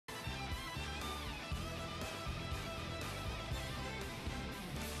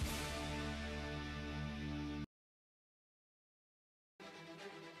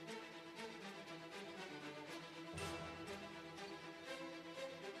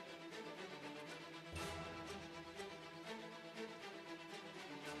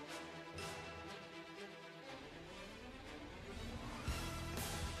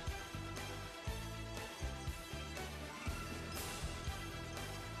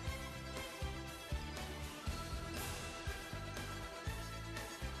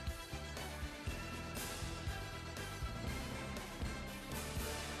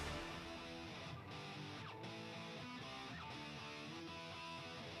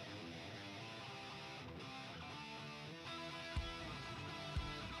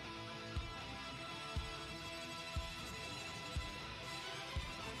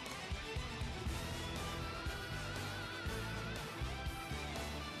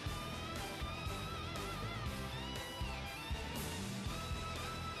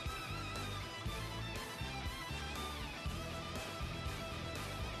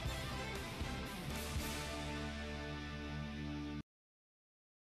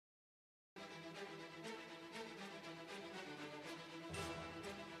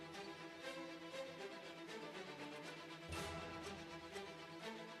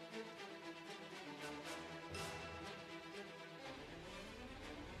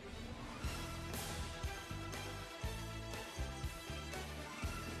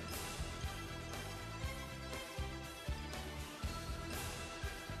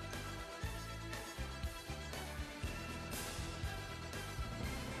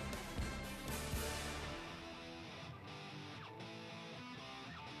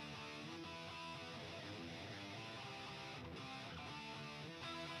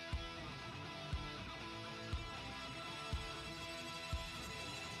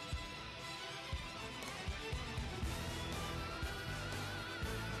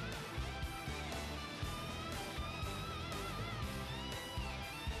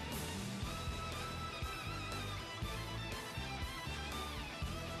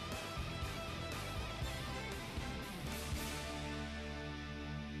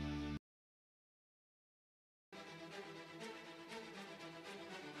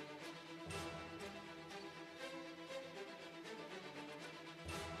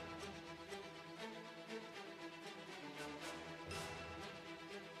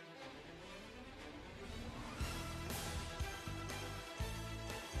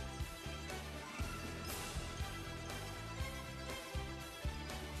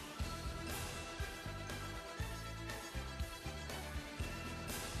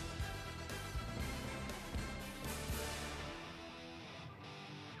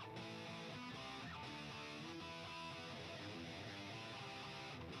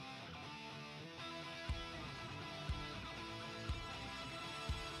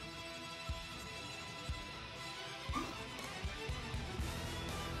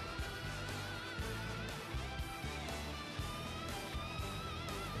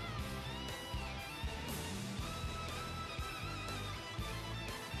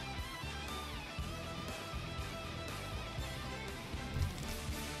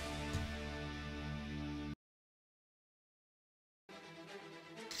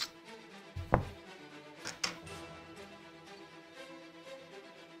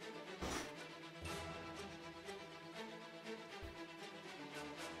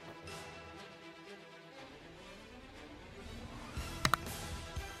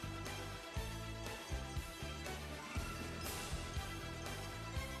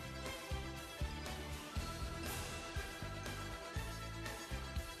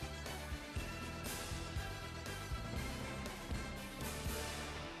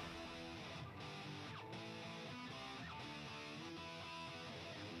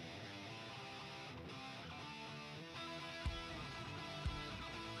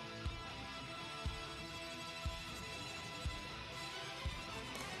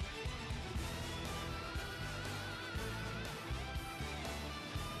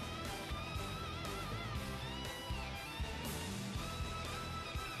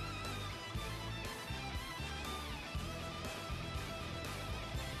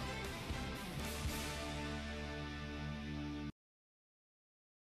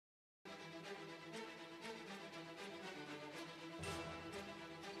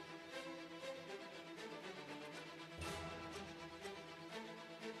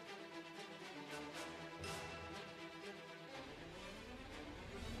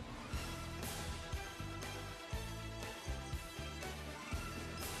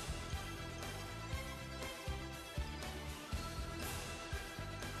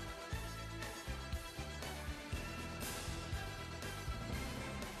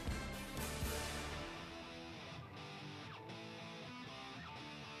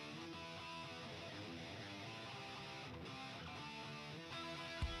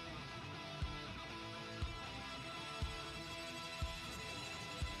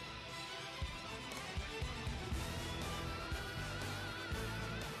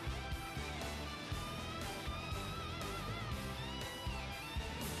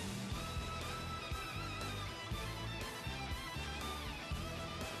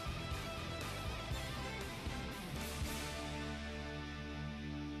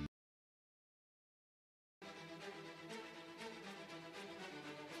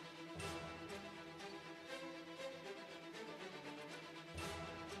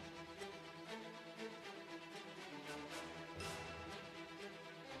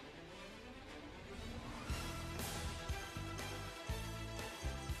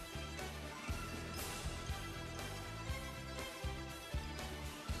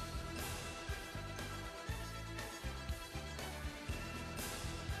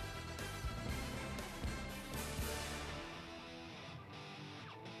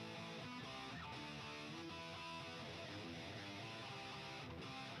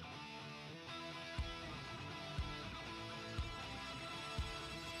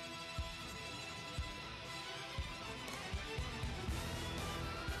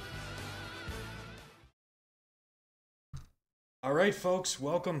right, folks,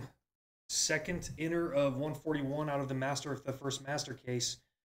 welcome. Second inner of 141 out of the first master case.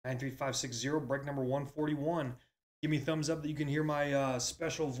 93560, break number 141. Give me a thumbs up that you can hear my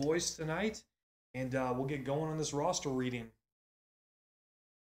special voice tonight, and we'll get going on this roster reading.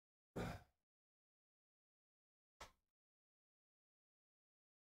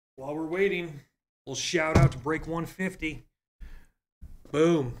 While we're waiting, we'll shout out to break 150.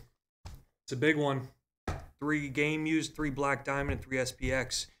 Boom. It's a big one. 3 game used, 3 black diamond, and 3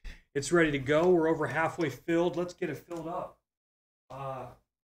 SPX. It's ready to go. We're over halfway filled. Let's get it filled up. A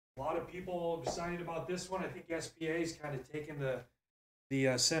lot of people excited about this one. I think SPA is kind of taking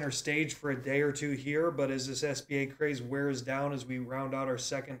the center stage for a day or two here, but as this SPA craze wears down, as we round out our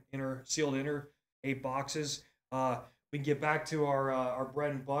second sealed inner 8 boxes, we can get back to our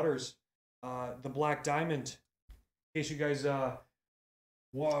bread and butters. The black diamond. In case you guys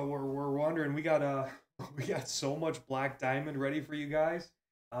were wondering, we got so much black diamond ready for you guys.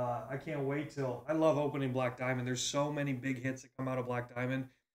 I can't wait till. I love opening black diamond. There's so many big hits that come out of black diamond,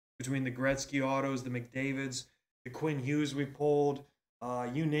 between the Gretzky autos, the McDavids, the Quinn Hughes we pulled,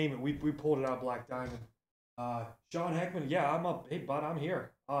 you name it. We pulled it out black diamond. Sean Heckman, yeah, I'm up. Hey bud, I'm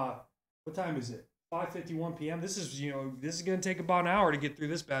here. What time is it? 5:51 p.m. This is gonna take about an hour to get through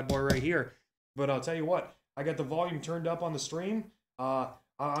this bad boy right here. But I'll tell you what, I got the volume turned up on the stream.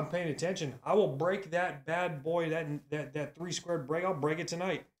 I'm paying attention. I will break that bad boy, that 3 squared break. I'll break it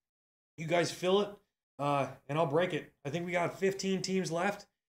tonight. You guys fill it, and I'll break it. I think we got 15 teams left.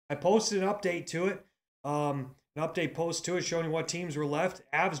 I posted an update to it, an update post to it showing what teams were left.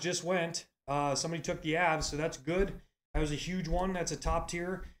 Avs just went. Somebody took the Avs, so that's good. That was a huge one. That's a top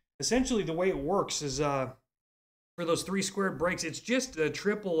tier. Essentially, the way it works is for those 3 squared breaks, it's just a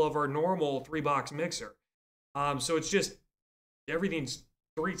triple of our normal 3-box mixer. So it's just everything's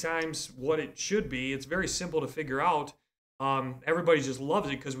 3 times what it should be. It's very simple to figure out. Everybody just loves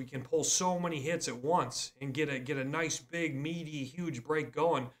it because we can pull so many hits at once and get a nice, big, meaty, huge break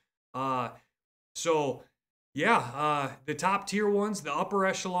going. So yeah, the top tier ones, the upper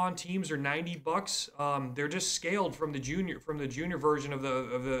echelon teams are $90. They're just scaled from the junior version of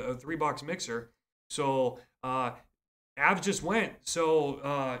the 3-box mixer. So Avs just went.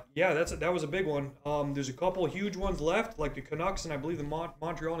 So yeah, that was a big one. There's a couple of huge ones left, like the Canucks, and I believe the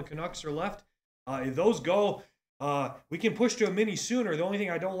Montreal and the Canucks are left. If those go, we can push to a mini sooner. The only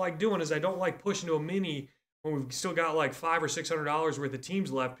thing I don't like doing is I don't like pushing to a mini when we've still got like $500 or $600 worth of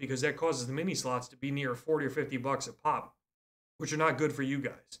teams left, because that causes the mini slots to be near 40 or 50 bucks a pop, which are not good for you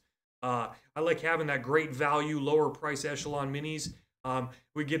guys. I like having that great value, lower price echelon minis.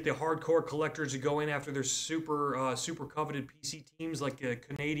 We get the hardcore collectors to go in after their super coveted PC teams like the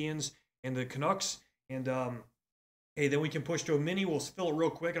Canadians and the Canucks. And hey, then we can push to a mini. We'll fill it real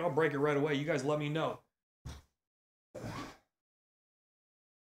quick, and I'll break it right away. You guys let me know.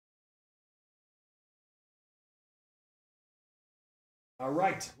 All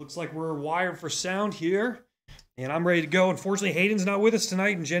right, looks like we're wired for sound here, and I'm ready to go. Unfortunately, Hayden's not with us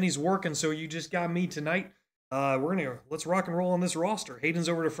tonight, and Jenny's working, so you just got me tonight. Let's rock and roll on this roster. Hayden's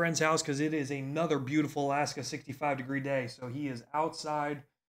over to a friend's house because it is another beautiful Alaska 65-degree day, so he is outside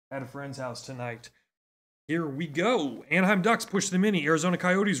at a friend's house tonight. Here we go. Anaheim Ducks push the mini. Arizona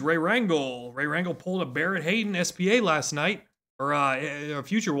Coyotes, Ray Rangel. Ray Rangel pulled a Barrett Hayden SPA last night, or a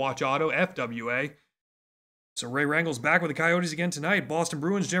Future Watch Auto, FWA. So Ray Rangel's back with the Coyotes again tonight. Boston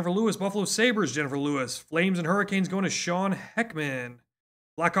Bruins, Jennifer Lewis. Buffalo Sabres, Jennifer Lewis. Flames and Hurricanes going to Sean Heckman.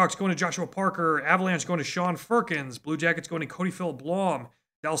 Blackhawks going to Joshua Parker. Avalanche going to Sean Firkins. Blue Jackets going to Cody Phillip Blom.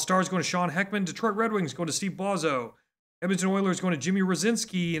 Dallas Stars going to Sean Heckman. Detroit Red Wings going to Steve Bozzo. Edmonton Oilers going to Jimmy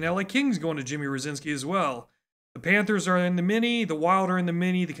Rosinski. And LA Kings going to Jimmy Rosinski as well. The Panthers are in the mini. The Wild are in the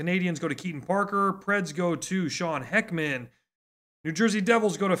mini. The Canadians go to Keaton Parker. Preds go to Sean Heckman. New Jersey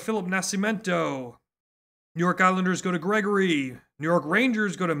Devils go to Philip Nascimento. New York Islanders go to Gregory. New York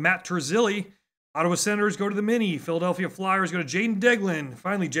Rangers go to Matt Terzilli. Ottawa Senators go to the mini. Philadelphia Flyers go to Jaden Deglin.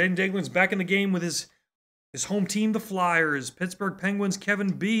 Finally, Jaden Deglin's back in the game with his home team, the Flyers. Pittsburgh Penguins,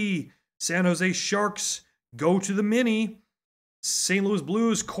 Kevin B. San Jose Sharks go to the mini. St. Louis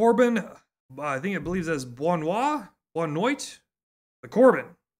Blues, Corbin. I believe that's Bonoit. The Corbin.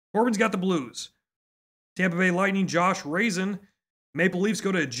 Corbin's got the Blues. Tampa Bay Lightning, Josh Raisin. Maple Leafs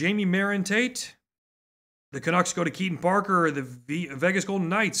go to Jamie Marin-Tate. The Canucks go to Keaton Parker. The Vegas Golden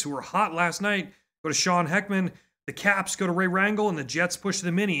Knights, who were hot last night, go to Sean Heckman. The Caps go to Ray Rangel, and the Jets push to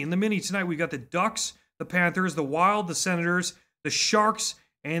the mini. In the mini tonight, we've got the Ducks, the Panthers, the Wild, the Senators, the Sharks,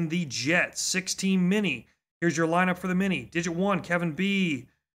 and the Jets. 6-team mini. Here's your lineup for the mini. Digit 1, Kevin B.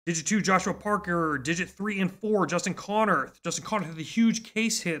 Digit 2, Joshua Parker. Digit 3 and 4, Justin Connor. Justin Connor had a huge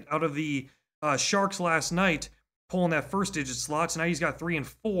case hit out of the Sharks last night. pulling that first digit slot. So now he's got 3 and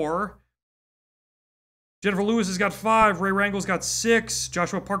 4. Jennifer Lewis has got 5. Ray Wrangle's got 6.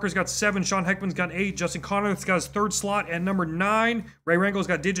 Joshua Parker's got 7. Sean Heckman's got 8. Justin Connor's got his 3rd slot at number 9. Ray Wrangle's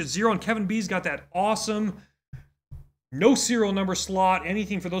got digit 0. And Kevin B's got that awesome no serial number slot.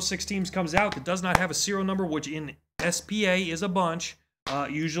 Anything for those 6 teams comes out that does not have a serial number, which in SPA is a bunch,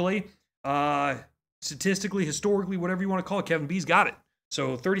 usually. Statistically, historically, whatever you want to call it, Kevin B's got it.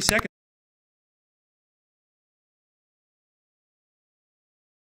 So 30 seconds.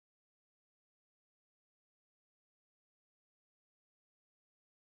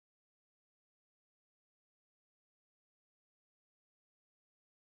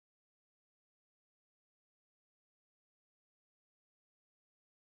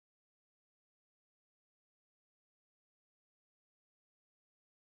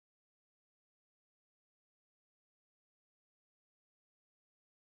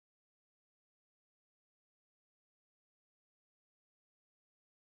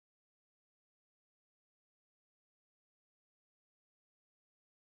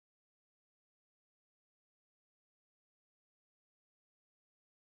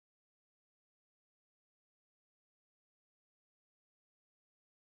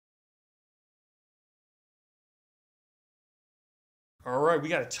 All right, we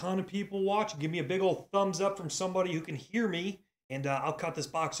got a ton of people watching. Give me a big old thumbs up from somebody who can hear me, and I'll cut this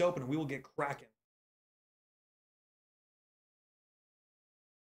box open and we will get cracking.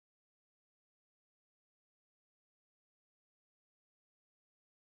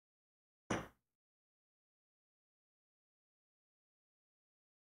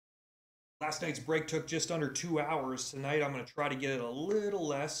 Last night's break took just under 2 hours. Tonight I'm going to try to get it a little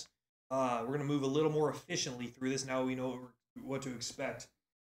less. We're going to move a little more efficiently through this. Now we know what to expect.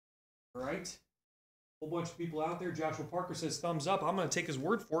 All right. Whole bunch of people out there. Joshua Parker says thumbs up. I'm going to take his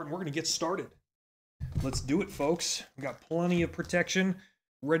word for it, and we're going to get started. Let's do it, folks. We've got plenty of protection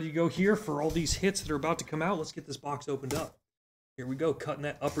ready to go here for all these hits that are about to come out. Let's get this box opened up. Here we go, cutting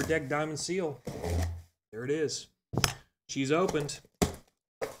that upper deck diamond seal. There it is. She's opened.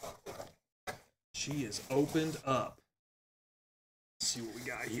 She is opened up. Let's see what we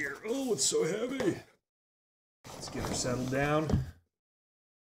got here. Oh, it's so heavy. Let's get her settled down.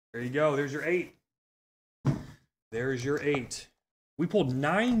 There you go. There's your 8. There's your 8. We pulled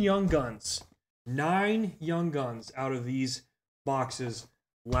 9 young guns. 9 young guns out of these boxes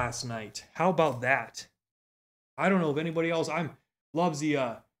last night. How about that? I don't know if anybody else loves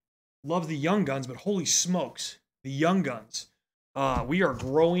the young guns, but holy smokes, the young guns. We are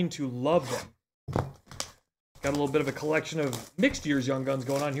growing to love them. Got a little bit of a collection of mixed years young guns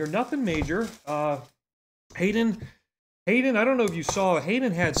going on here. Nothing major. Hayden, I don't know if you saw,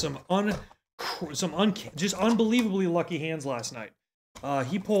 Hayden had some just unbelievably lucky hands last night.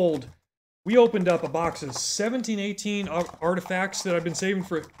 We opened up a box of 1718 artifacts that I've been saving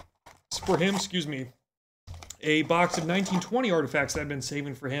for him, excuse me. A box of 1920 artifacts that I've been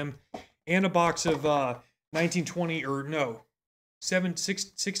saving for him, and a box of 1920, or no,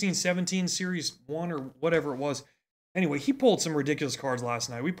 1617 Series 1 or whatever it was. Anyway, he pulled some ridiculous cards last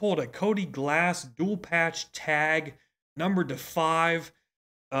night. We pulled a Cody Glass dual patch tag, numbered to 5,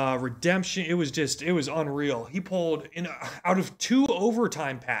 redemption. It was unreal. He pulled out of 2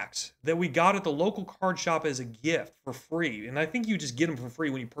 overtime packs that we got at the local card shop as a gift for free. And I think you just get them for free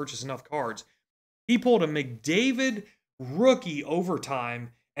when you purchase enough cards. He pulled a McDavid rookie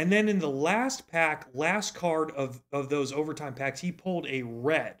overtime. And then in the last pack, last card of those overtime packs, he pulled a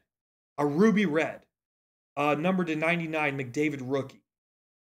ruby red, numbered to 99 McDavid rookie.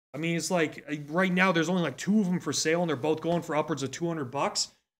 I mean, it's like right now there's only like 2 of them for sale, and they're both going for upwards of $200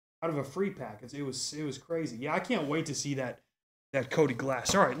 out of a free pack. It was crazy. Yeah, I can't wait to see that Cody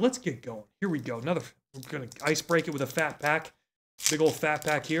Glass. All right, let's get going. Here we go. We're gonna ice break it with a fat pack, big old fat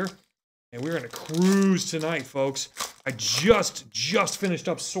pack here. And we're going to cruise tonight, folks. I just finished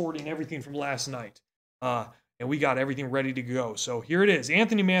up sorting everything from last night. And we got everything ready to go. So here it is.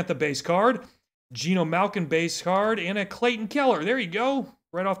 Anthony Mantha base card. Geno Malkin base card. And a Clayton Keller. There you go.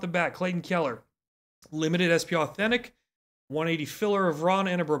 Right off the bat, Clayton Keller. Limited SP Authentic. 180 filler of Ron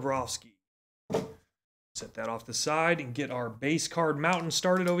and a Bobrovsky. Set that off the side and get our base card mountain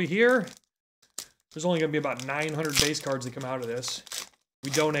started over here. There's only going to be about 900 base cards that come out of this. We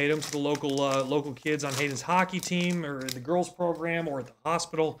donate them to the local kids on Hayden's hockey team or the girls program or at the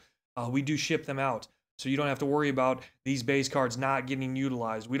hospital. We do ship them out. So you don't have to worry about these base cards not getting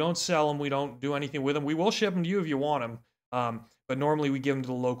utilized. We don't sell them. We don't do anything with them. We will ship them to you if you want them. But normally we give them to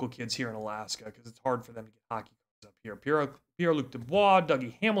the local kids here in Alaska because it's hard for them to get hockey cards up here. Pierre-Luc Dubois,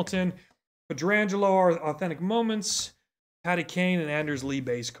 Dougie Hamilton, Petrangelo, our Authentic Moments, Patty Kane, and Anders Lee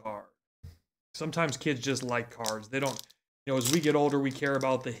base card. Sometimes kids just like cards. They don't, you know, as we get older, we care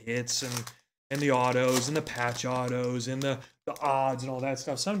about the hits and the autos and the patch autos and the odds and all that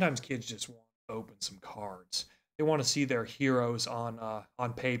stuff. Sometimes kids just want to open some cards. They want to see their heroes on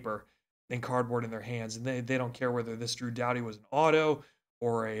paper and cardboard in their hands, and they don't care whether this Drew Doughty was an auto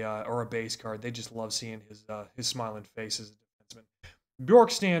or a base card. They just love seeing his smiling face as a defenseman.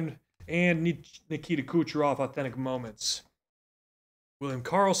 Bjorkstrand and Nikita Kucherov authentic moments. William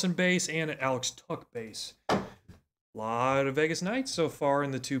Karlsson base and Alex Tuck base. A lot of Vegas Knights so far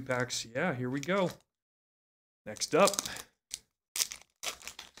in the 2-packs. Yeah, here we go. Next up.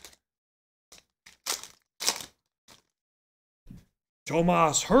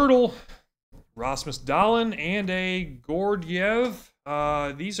 Tomas Hertl, Rasmus Dahlin, and a Gordyev.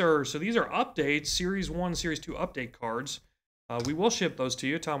 These are updates, Series 1, Series 2 update cards. We will ship those to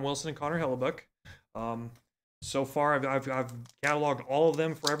you, Tom Wilson and Connor Hellebuck. So far, I've cataloged all of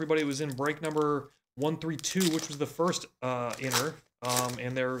them for everybody. It was in break number 132, which was the first inner,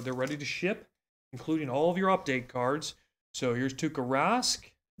 and they're ready to ship, including all of your update cards. So here's Tuukka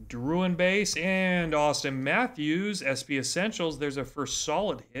Rask, Drouin base, and Austin Matthews, SP Essentials. There's our first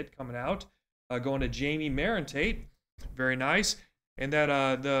solid hit coming out, going to Jamie Marentate. Very nice. And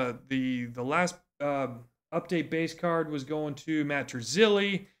that the last update base card was going to Matt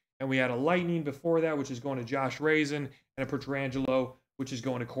Terzilli, and we had a Lightning before that, which is going to Josh Raisin, and a Pietrangelo, which is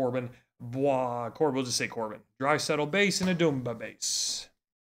going to Corbin. We'll just say Corbin. Draisaitl base and a Dumba base.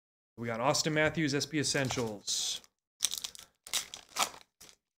 We got Austin Matthews, SP Essentials.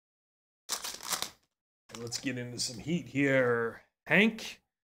 Let's get into some heat here. Hank,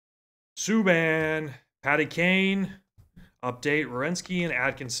 Subban, Patty Kane, update Werenski and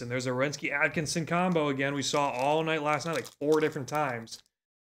Atkinson. There's a Werenski-Atkinson combo again. We saw all night last night, like 4 different times.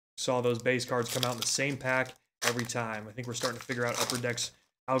 Saw those base cards come out in the same pack every time. I think we're starting to figure out Upper Deck's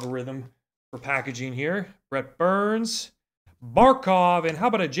algorithm for packaging here. Brett Burns, Barkov, and how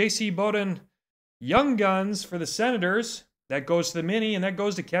about a J.C. Bowden Young Guns for the Senators? That goes to the mini, and that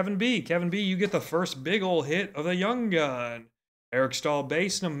goes to Kevin B. Kevin B, you get the first big ol' hit of the Young Gun. Eric Stahl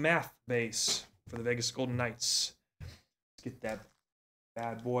base and a Math base for the Vegas Golden Knights. Let's get that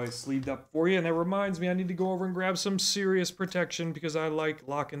bad boy sleeved up for you. And that reminds me, I need to go over and grab some serious protection because I like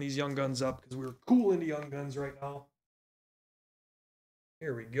locking these Young Guns up because we're cool into Young Guns right now.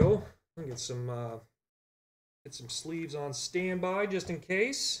 Here we go. I'll get some sleeves on standby just in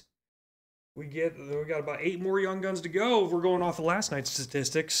case. We got about 8 more Young Guns to go. We're going off of last night's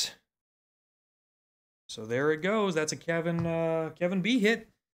statistics. So there it goes. That's a Kevin B hit.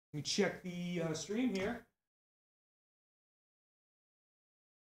 Let me check the stream here.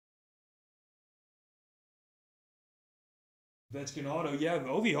 Ovechkin auto. Yeah,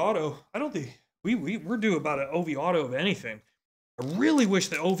 Ovi auto. I don't think we're due about an Ovi auto of anything. I really wish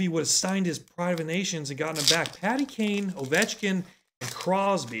that Ovi would have signed his Pride of the Nations and gotten him back. Patty Kane, Ovechkin, and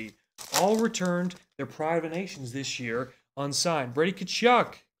Crosby all returned their Pride of the Nations this year unsigned. Brady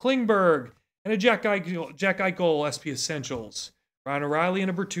Tkachuk, Klingberg, and a Jack Eichel SP Essentials. Ryan O'Reilly and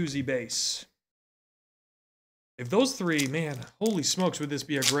a Bertuzzi base. If those 3, man, holy smokes, would this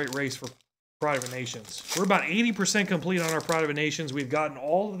be a great race for Pride of the Nations. We're about 80% complete on our Pride of the Nations. We've gotten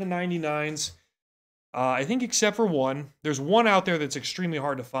all of the 99s. I think except for one. There's one out there that's extremely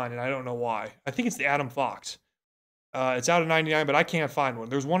hard to find, and I don't know why. I think it's the Adam Fox. It's out of 99, but I can't find one.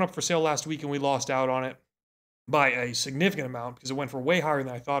 There's one up for sale last week, and we lost out on it by a significant amount because it went for way higher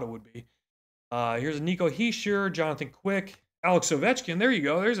than I thought it would be. Here's a Nico Hischier, Jonathan Quick, Alex Ovechkin. There you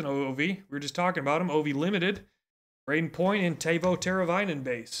go. There's an OV. We were just talking about him. OV Limited. Braden Point and Teuvo Teravainen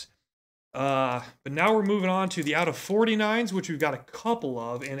base. But now we're moving on to the out of 49s, which we've got a couple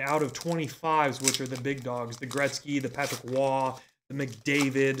of, and out of 25s, which are the big dogs. The Gretzky, the Patrick Waugh, the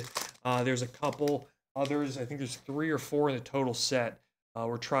McDavid. There's a couple others. I think there's 3 or 4 in the total set.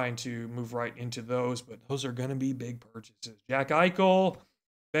 We're trying to move right into those, but those are going to be big purchases. Jack Eichel,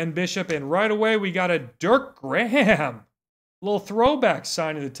 Ben Bishop, and right away we got a Dirk Graham. A little throwback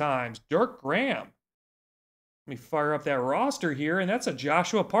sign of the times. Dirk Graham. Let me fire up that roster here, and that's a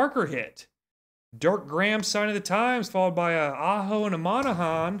Joshua Parker hit. Dirk Graham, sign of the times, followed by a Aho and a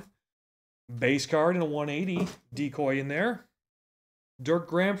Monahan. Base card and a 180 decoy in there. Dirk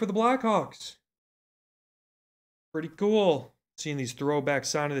Graham for the Blackhawks. Pretty cool. Seeing these throwback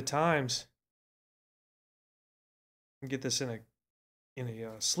sign of the times. I'll get this in a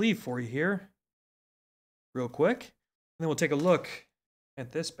sleeve for you here, real quick. And then we'll take a look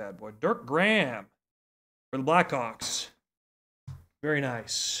at this bad boy. Dirk Graham for the Blackhawks. Very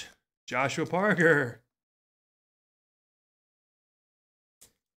nice. Joshua Parker.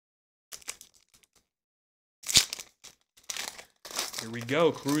 Here we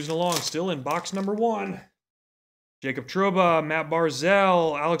go, cruising along, still in box number 1. Jacob Trouba, Matt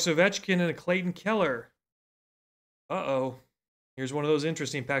Barzell, Alex Ovechkin, and a Clayton Keller. Uh-oh. Here's one of those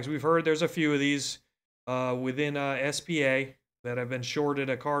interesting packs. We've heard there's a few of these within SPA that have been shorted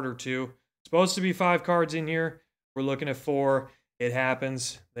a card or two. Supposed to be 5 cards in here. We're looking at 4. It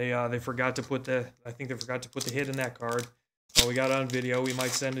happens. They forgot to put the, I think they forgot to put the hit in that card. We got it on video. We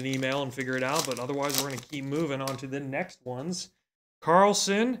might send an email and figure it out, but otherwise we're going to keep moving on to the next ones.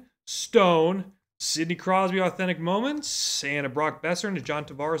 Carlson, Stone, Sidney Crosby Authentic Moments, and a Brock Besser and a John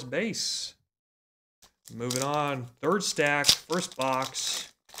Tavares base. Moving on, 3rd stack, 1st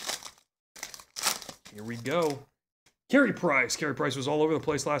box. Here we go. Carey Price. Carey Price was all over the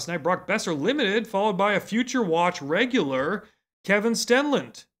place last night. Brock Besser limited, followed by a Future Watch regular, Kevin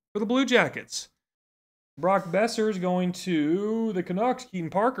Stenlund for the Blue Jackets. Brock Besser is going to the Canucks,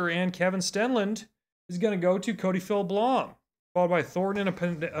 Keaton Parker, and Kevin Stenlund is going to go to Cody Phil Blom, followed by Thornton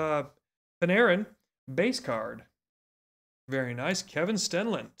and a Panarin base card. Very nice. Kevin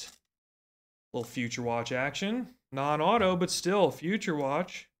Stenlund. Little Future Watch action. Non-auto, but still Future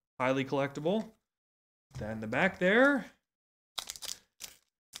Watch. Highly collectible. Then the back there.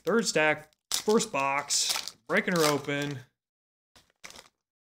 3rd stack. 1st box. Breaking her open.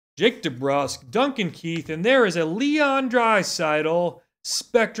 Jake DeBrusk, Duncan Keith, and there is a Leon Draisaitl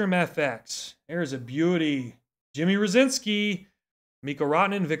Spectrum FX. There's a beauty. Jimmy Rosinski, Mikko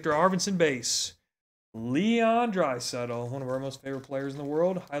Rantanen, Victor Arvidsson base. Leon Draisaitl, one of our most favorite players in the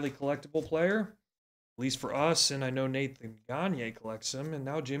world. Highly collectible player, at least for us. And I know Nathan Gagne collects him. And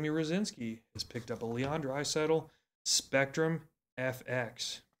now Jimmy Rosinski has picked up a Leon Draisaitl Spectrum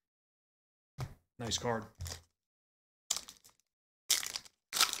FX. Nice card.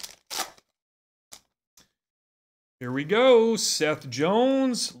 Here we go. Seth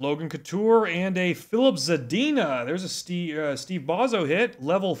Jones, Logan Couture, and a Philip Zadina. There's a Steve Bozzo hit,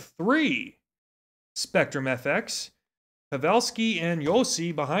 level 3. Spectrum FX. Pavelski and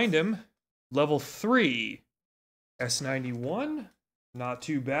Yossi behind him, level 3. S91, not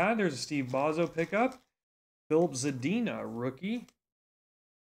too bad. There's a Steve Bozzo pickup. Philip Zadina, rookie.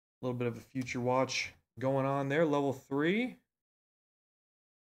 A little bit of a Future Watch going on there, level 3.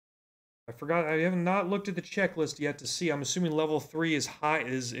 I forgot. I have not looked at the checklist yet to see. I'm assuming level 3 is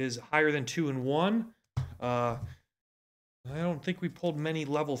higher than 2 and 1. I don't think we pulled many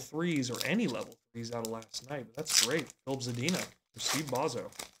level 3s or any level 3s out of last night, but that's great. Philip Zadina for Steve Bozzo.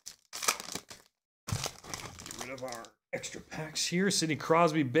 Get rid of our extra packs here. Sidney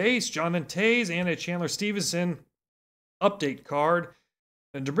Crosby base, Jonathan Toews, and a Chandler Stevenson update card.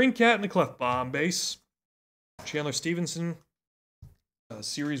 And DeBrincat and the Clefbaum base. Chandler Stevenson.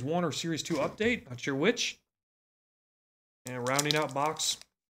 Series 1 or Series 2 update, not sure which. And rounding out box,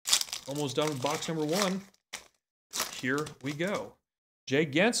 almost done with box number 1. Here we go. Jay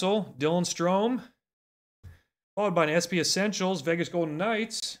Gensel, Dylan Strome, followed by an SP Essentials, Vegas Golden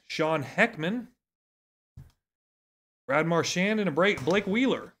Knights, Sean Heckman, Brad Marchand, and a Blake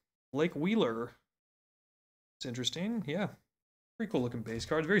Wheeler. Blake Wheeler. It's interesting, yeah. Pretty cool looking base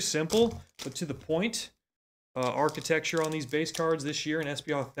cards. Very simple, but to the point. Architecture on these base cards this year in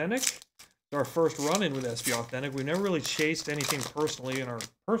SP Authentic. It's our first run-in with SP Authentic. We've never really chased anything personally in our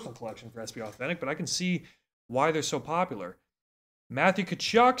personal collection for SP Authentic, but I can see why they're so popular. Matthew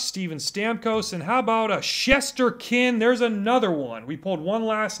Tkachuk, Steven Stamkos, and how about a Shesterkin? There's another one. We pulled one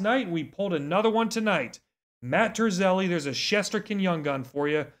last night, and we pulled another one tonight. Matt Terzelli, there's a Shesterkin Young Gun for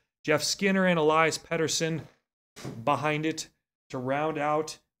you. Jeff Skinner and Elias Pettersson behind it to round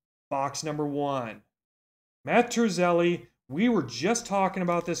out box number 1. Matt Terzelli, we were just talking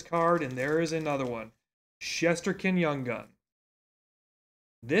about this card, and there is another one. Shesterkin Young Gun.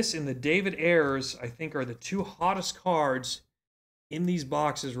 This and the David Ayers, I think, are the 2 hottest cards in these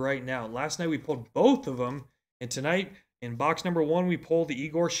boxes right now. Last night we pulled both of them, and tonight in box number 1 we pulled the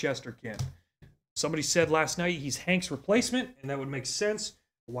Igor Shesterkin. Somebody said last night he's Hank's replacement, and that would make sense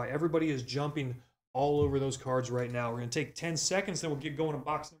why everybody is jumping all over those cards right now. We're going to take 10 seconds, then we'll get going to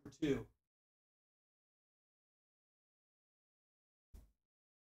box number 2.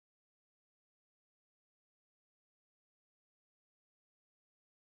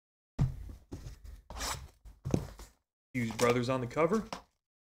 Hughes Brothers on the cover.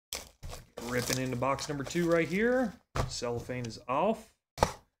 Ripping into box number 2 right here. Cellophane is off.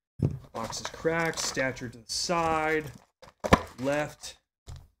 Box is cracked. Stature to the side. Left.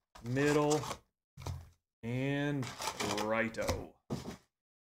 Middle. And righto.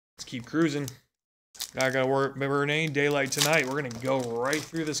 Let's keep cruising. I gotta work. Remember, it ain't daylight tonight. We're gonna go right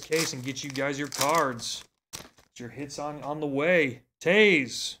through this case and get you guys your cards. Get your hits on the way.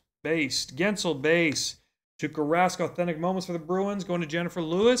 Toews, base. Gensel, base. Tuukka Rask, authentic moments for the Bruins, going to Jennifer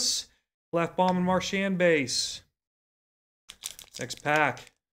Lewis. Left bomb and Marchand base. Next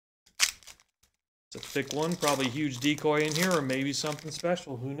pack. It's a thick one, probably a huge decoy in here, or maybe something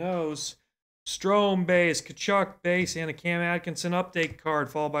special. Who knows? Strome base, Kachuk base, and a Cam Atkinson update card,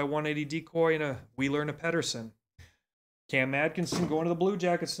 followed by 180 decoy and a Wheeler and a Pedersen. Cam Atkinson going to the Blue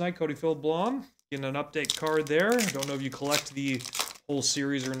Jackets tonight. Cody Philblom getting an update card there. I don't know if you collect the whole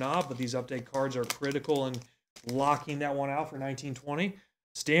series or not, but these update cards are critical in locking that one out for 1920.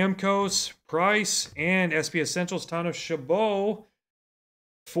 Stamkos, Price, and SP Essentials, Tano Chabot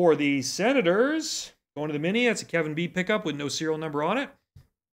for the Senators. Going to the mini, that's a Kevin B pickup with no serial number on it.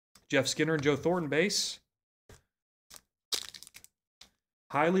 Jeff Skinner and Joe Thornton base.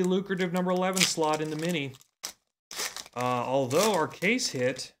 Highly lucrative number 11 slot in the mini. Although our case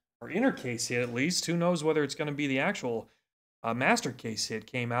hit, our inner case hit at least, who knows whether it's going to be the actual master case hit,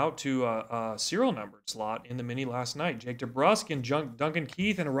 came out to a serial numbered slot in the mini last night. Jake DeBrusk and Duncan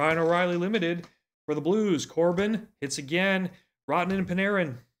Keith and a Ryan O'Reilly limited for the Blues. Corbin hits again. Rotten and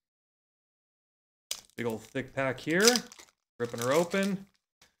Panarin. Big old thick pack here. Ripping her open.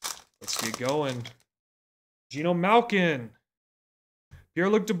 Let's get going. Gino Malkin.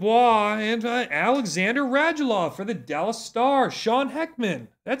 Pierre-Luc Dubois and Alexander Radulov for the Dallas Stars. Sean Heckman.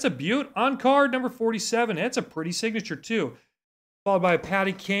 That's a beaut. On card, number 47. That's a pretty signature, too. Followed by a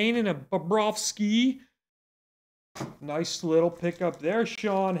Patty Kane and a Bobrovsky. Nice little pickup there,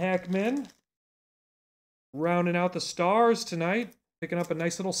 Sean Heckman. Rounding out the Stars tonight. Picking up a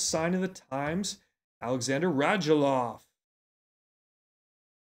nice little sign of the times. Alexander Radulov.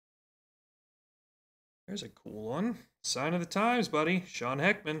 There's a cool one. Sign of the times, buddy. Sean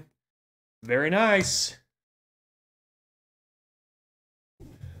Heckman. Very nice.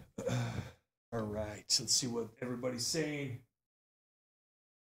 All right. Let's see what everybody's saying.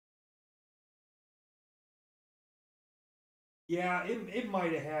 Yeah, it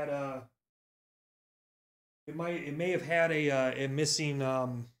might have had a... It may have had a missing...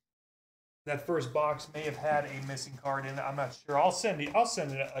 that first box may have had a missing card in it. I'm not sure. I'll send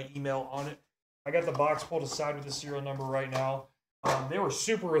an email on it. I got the box pulled aside with the serial number right now. They were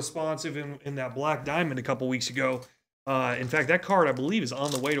super responsive in that Black Diamond a couple weeks ago. In fact, that card, I believe, is on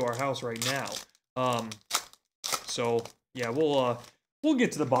the way to our house right now. So, yeah, we'll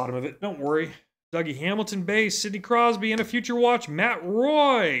get to the bottom of it. Don't worry. Dougie Hamilton base, Sidney Crosby, and a Future Watch, Matt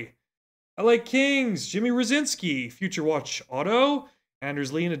Roy. LA Kings, Jimmy Rosinski, Future Watch auto.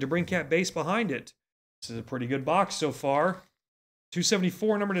 Anders Lee and a DeBrincat base behind it. This is a pretty good box so far.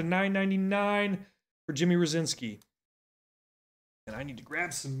 274, number to 999 for Jimmy Rosinski. And I need to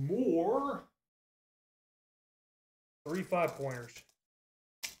grab some more 35-pointers.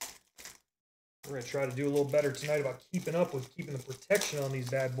 We're going to try to do a little better tonight about keeping the protection on these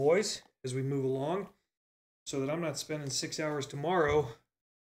bad boys as we move along, so that I'm not spending 6 hours tomorrow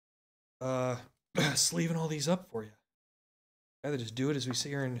sleeving all these up for you. I'd rather just do it as we sit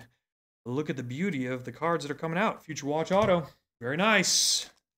here and look at the beauty of the cards that are coming out. Future Watch auto. Very nice.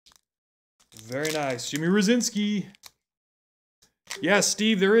 Very nice. Jimmy Rosinski. Yes,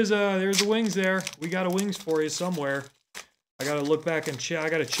 Steve, there's a wings there. We got a wings for you somewhere. I got to look back and check. I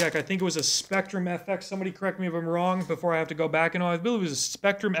got to check. I think it was a Spectrum FX. Somebody correct me if I'm wrong before I have to go back. And I believe it was a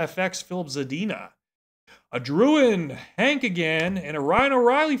Spectrum FX Philip Zadina. A Druin, Hank again, and a Ryan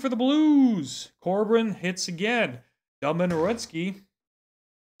O'Reilly for the Blues. Corbin hits again. Dumban Rutsky.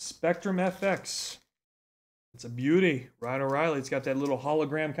 Spectrum FX. It's a beauty. Ryan O'Reilly. It's got that little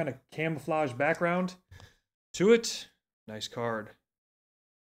hologram kind of camouflage background to it. Nice card.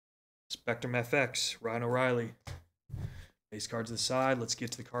 Spectrum FX. Ryan O'Reilly. Base cards to the side. Let's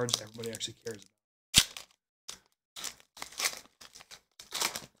get to the cards everybody actually cares about.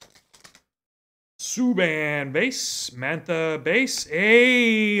 Subban base. Mantha base.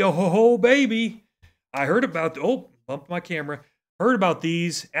 Hey, oh, baby. I heard about bumped my camera. Heard about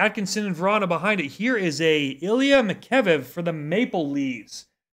these. Atkinson and Verona behind it. Here is a Ilya Mikheyev for the Maple Leafs.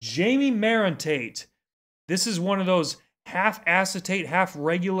 Jamie Marantate. This is one of those half acetate, half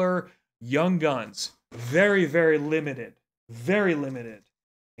regular young guns. Very, very limited. Very limited.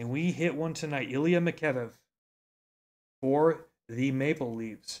 And we hit one tonight. Ilya Mikheyev for the Maple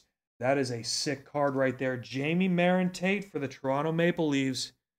Leafs. That is a sick card right there. Jamie Marantate for the Toronto Maple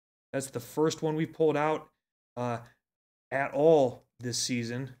Leafs. That's the first one we pulled out at all this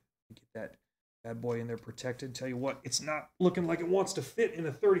season. Get that bad boy in there protected. Tell you what, it's not looking like it wants to fit in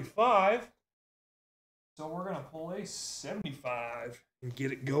a 35. So we're going to pull a 75 and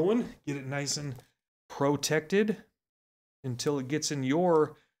get it going. Get it nice and protected until it gets in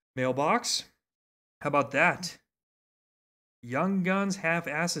your mailbox. How about that? Young Guns half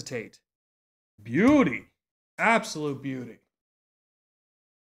acetate. Beauty. Absolute beauty.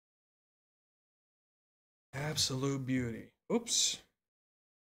 Absolute beauty. Oops.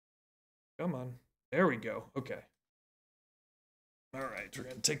 Come on. There we go. Okay. All right, we're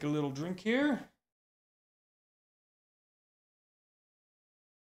going to take a little drink here.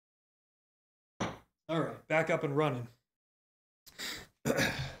 All right, back up and running.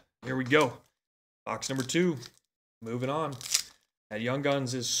 Here we go. Box number 2. Moving on. That Young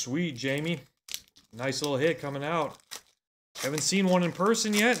Guns is sweet, Jamie. Nice little hit coming out. Haven't seen one in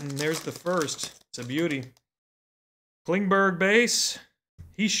person yet, and there's the first. It's a beauty. Klingberg base.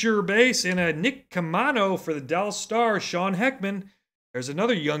 He's sure base. And a Nick Camano for the Dallas Stars, Sean Heckman. There's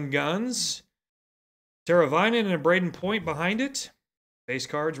another Young Guns. Teravainen and a Braden Point behind it. Base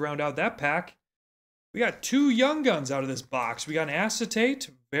cards round out that pack. We got 2 Young Guns out of this box. We got an acetate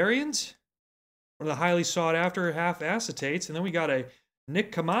variant, one of the highly sought after half acetates, and then we got a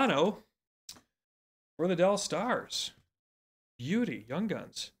Nick Camano for the Dallas Stars. Beauty, Young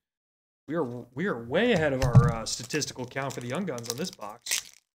Guns. We are way ahead of our statistical count for the Young Guns on this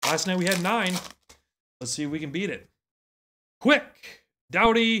box. Last night we had 9. Let's see if we can beat it. Quick,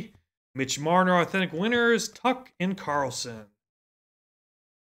 Doughty, Mitch Marner, authentic winners, Tuck and Carlson.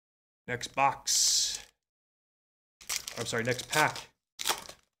 Next box. I'm sorry, next pack.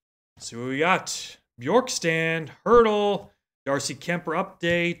 Let's see what we got. Bjork stand, Hurdle, Darcy Kemper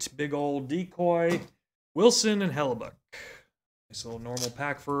update, big old decoy, Wilson and Hellebuck. Nice little normal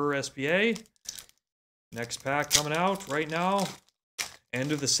pack for SPA. Next pack coming out right now.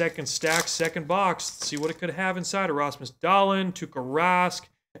 End of the second stack, second box. Let's see what it could have inside. A Rasmus Dahlin, Tuukka Rask,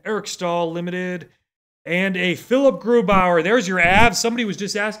 Eric Stahl Limited, and a Philip Grubauer. There's your Avs. Somebody was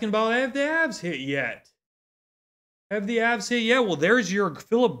just asking about, have the Avs hit yet? Have the Avs hit yet? Well, there's your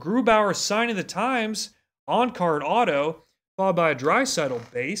Philip Grubauer sign of the times on-card auto, followed by a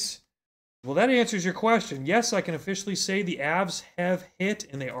Draisaitl base. Well, that answers your question. Yes, I can officially say the Avs have hit,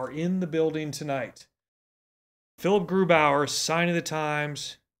 and they are in the building tonight. Philip Grubauer, sign of the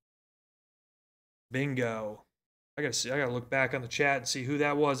times. Bingo. I gotta look back on the chat and see who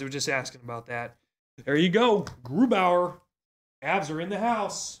that was. They were just asking about that. There you go. Grubauer. Avs are in the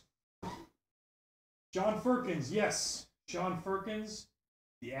house. John Firkins, yes. Sean Firkins.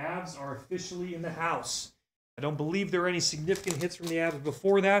 The Avs are officially in the house. I don't believe there are any significant hits from the Avs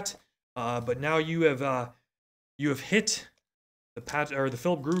before that, but now you have hit the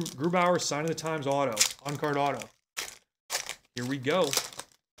Philip Grubauer sign of the times auto, on-card auto. Here we go.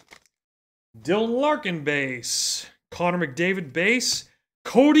 Dylan Larkin base, Connor McDavid base,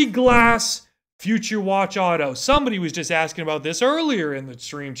 Cody Glass Future Watch auto. Somebody was just asking about this earlier in the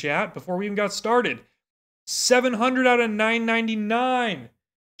stream chat before we even got started. 700 out of 999.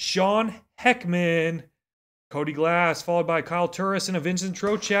 Sean Heckman. Cody Glass, followed by Kyle Turris and a Vincent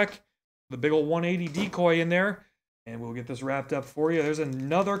Trocheck. The big old 180 decoy in there. And we'll get this wrapped up for you. There's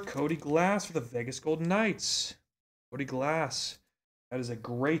another Cody Glass for the Vegas Golden Knights. Cody Glass. That is a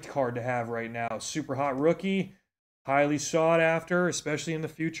great card to have right now. Super hot rookie. Highly sought after, especially in the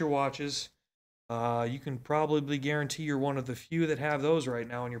future watches. You can probably guarantee you're one of the few that have those right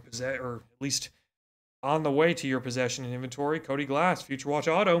now in your possession, or at least on the way to your possession and inventory. Cody Glass, Future Watch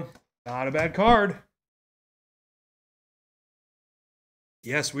auto. Not a bad card.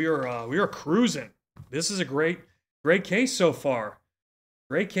 Yes, we are cruising. This is a great case so far.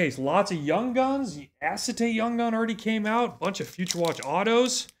 Great case. Lots of Young Guns. Acetate Young Gun already came out. Bunch of Future Watch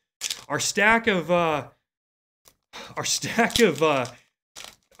autos. Our stack of what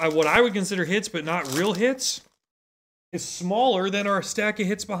I would consider hits but not real hits is smaller than our stack of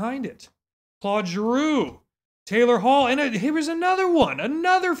hits behind it. Claude Giroux, Taylor Hall, and here was another one.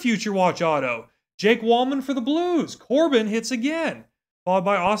 Another Future Watch auto. Jake Wallman for the Blues. Corbin hits again. Followed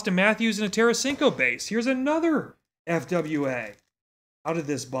by Austin Matthews and a Tarasenko base. Here's another FWA out of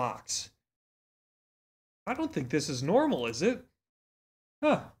this box. I don't think this is normal, is it?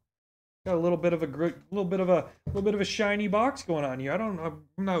 Huh. Got a little bit of a shiny box going on here. I'm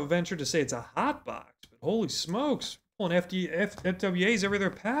not ventured to say it's a hot box, but holy smokes, pulling FWAs every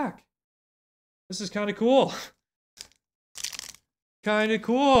other pack. This is kind of cool. Kind of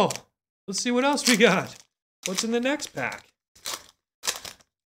cool. Let's see what else we got. What's in the next pack?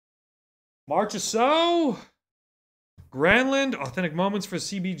 Marchessault, Granlund, authentic moments for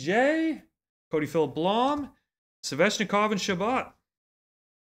CBJ, Cody Philip Blom, Svechnikov, and Shabbat.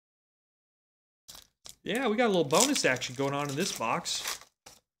 Yeah, we got a little bonus action going on in this box.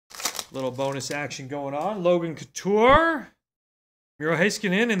 Little bonus action going on. Logan Couture, Miro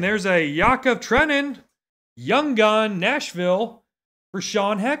Heiskanen, and there's a Yakov Trenin, Young Gun, Nashville, for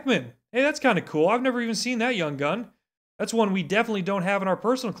Sean Heckman. Hey, that's kind of cool. I've never even seen that Young Gun. That's one we definitely don't have in our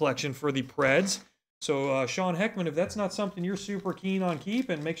personal collection for the Preds. So, Sean Heckman, if that's not something you're super keen on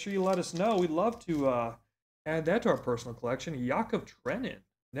keeping, make sure you let us know. We'd love to add that to our personal collection. Yakov Trenin.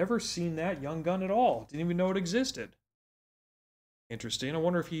 Never seen that young gun at all. Didn't even know it existed. Interesting. I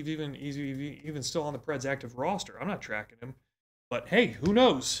wonder if he's even still on the Preds active roster. I'm not tracking him. But hey, who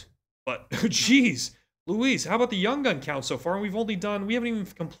knows? But, geez, Louise, how about the young gun count so far? We haven't even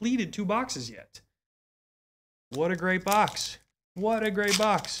completed 2 boxes yet. What a great box. What a great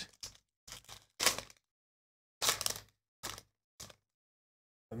box.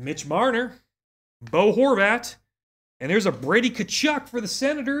 Mitch Marner, Bo Horvat, and there's a Brady Tkachuk for the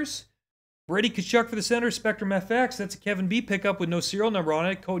Senators. Brady Tkachuk for the Senators, Spectrum FX. That's a Kevin B pickup with no serial number on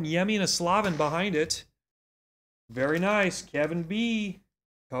it. Kotkaniemi and a Slavin behind it. Very nice. Kevin B,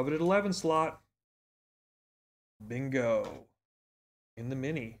 coveted 11 slot. Bingo. In the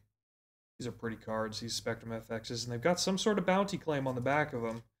mini. These are pretty cards, these Spectrum FXs, and they've got some sort of bounty claim on the back of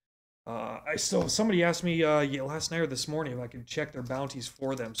them. Somebody asked me last night or this morning if I could check their bounties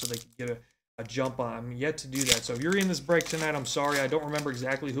for them so they could get a jump on. I'm yet to do that. So if you're in this break tonight, I'm sorry. I don't remember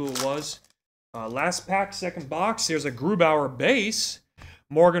exactly who it was. Last pack, second box. There's a Grubauer base,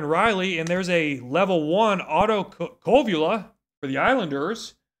 Morgan Riley, and there's a level 1 auto Kovula for the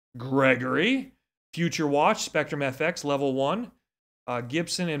Islanders, Gregory. Future Watch, Spectrum FX, level 1.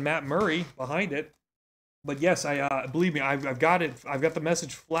 Gibson and Matt Murray behind it. But yes, believe me, I've got it. I've got the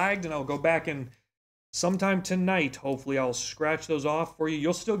message flagged, and I'll go back and sometime tonight, hopefully, I'll scratch those off for you.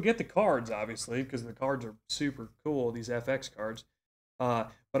 You'll still get the cards, obviously, because the cards are super cool. These FX cards.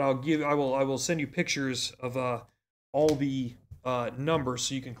 But I will send you pictures of all the numbers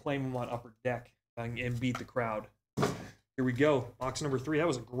so you can claim them on Upper Deck and beat the crowd. Here we go, box number 3. That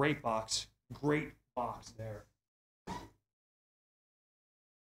was a great box. Great box there.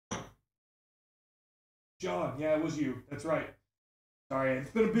 John, yeah, it was you. That's right. Sorry,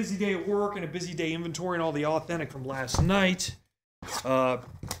 it's been a busy day at work and a busy day inventorying all the authentic from last night.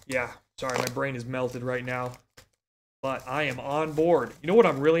 Yeah, sorry, my brain is melted right now. But I am on board. You know what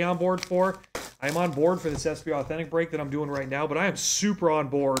I'm really on board for? I'm on board for this SB Authentic break that I'm doing right now, but I am super on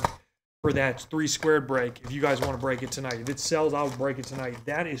board for that 3 squared break if you guys want to break it tonight. If it sells, I'll break it tonight.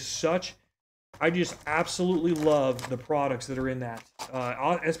 That is such... I just absolutely love the products that are in that.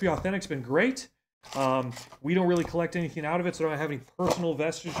 SB Authentic's been great. We don't really collect anything out of it, so I don't have any personal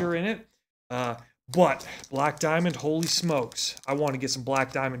vesture in it. But Black Diamond, holy smokes. I want to get some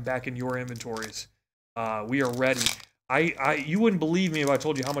Black Diamond back in your inventories. We are ready. You wouldn't believe me if I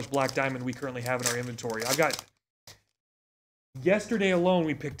told you how much Black Diamond we currently have in our inventory. I've got... Yesterday alone,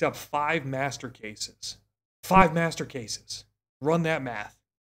 we picked up 5 master cases. 5 master cases. Run that math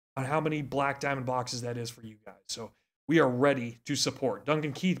on how many Black Diamond boxes that is for you guys. So we are ready to support.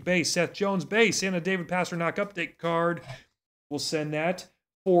 Duncan Keith base, Seth Jones base, and a David Pasternak update card. We'll send that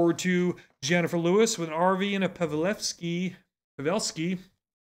forward to Jennifer Lewis with an RV and a Pavelski base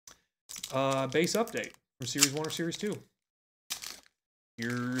update from Series 1 or Series 2.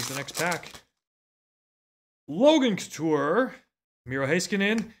 Here's the next pack. Logan Couture, Miro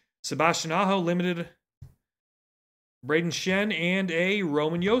Heiskanen, Sebastian Aho limited, Braden Shen, and a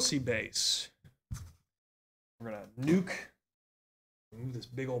Roman Josi base. We're going to move this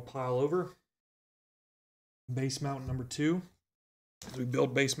big old pile over. Base mount number 2 as we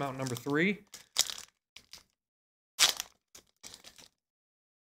build base mount number 3.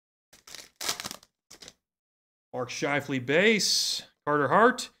 Mark Scheifele base, Carter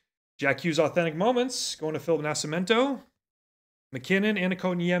Hart, Jack Hughes authentic moments going to Phil Nascimento, McKinnon, and a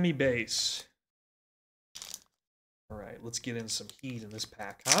Kotkaniemi base. All right, let's get in some heat in this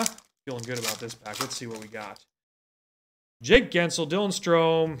pack, huh? Feeling good about this pack. Let's see what we got. Jake Gensel, Dylan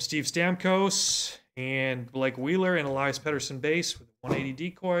Strome, Steve Stamkos, and Blake Wheeler, and Elias Pettersson base with a 180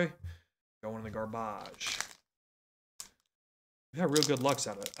 decoy going in the garbage. We've had real good lucks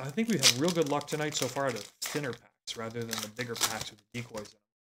out of it. I think we've had real good luck tonight so far out of thinner packs rather than the bigger packs with the decoys in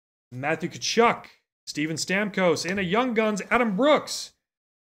them. Matthew Tkachuk, Steven Stamkos, and a Young Guns Adam Brooks.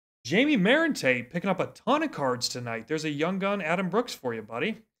 Jamie Marinte picking up a ton of cards tonight. There's a Young Gun Adam Brooks for you,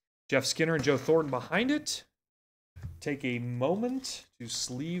 buddy. Jeff Skinner and Joe Thornton behind it. Take a moment to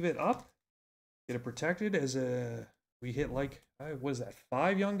sleeve it up. Get it protected as we hit like, what is that,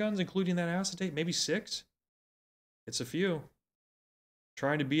 5 Young Guns, including that acetate? Maybe 6? It's a few.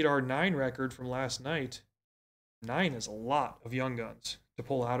 Trying to beat our 9 record from last night. 9 is a lot of Young Guns to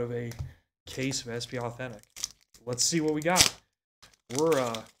pull out of a case of SP Authentic. Let's see what we got.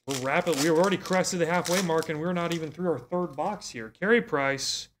 We're rapid. We've already crested the halfway mark, and we're not even through our 3rd box here. Carey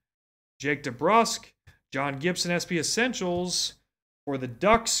Price, Jake DeBrusk, John Gibson SP Essentials for the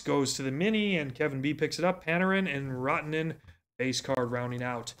Ducks goes to the mini, and Kevin B picks it up. Panarin and Rottenen base card rounding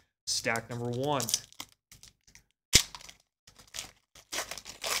out stack number 1.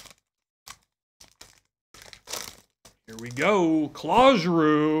 Here we go.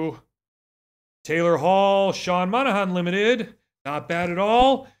 Clauseru. Taylor Hall. Sean Monahan Limited. Not bad at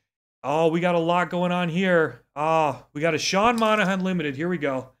all. Oh, we got a lot going on here. Oh, we got a Sean Monahan Limited. Here we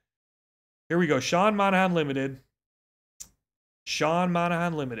go. Here we go. Sean Monahan Limited. Sean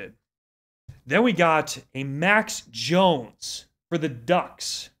Monahan Limited. Then we got a Max Jones for the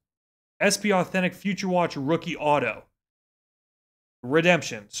Ducks. SP Authentic Future Watch Rookie Auto.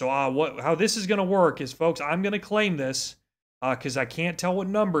 Redemption. So how this is going to work is, folks, I'm going to claim this because I can't tell what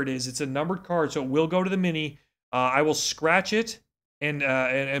number it is. It's a numbered card, so it will go to the mini. I will scratch it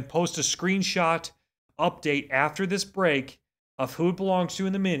and post a screenshot update after this break of who it belongs to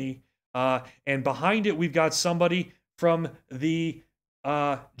in the mini. And behind it, we've got somebody from the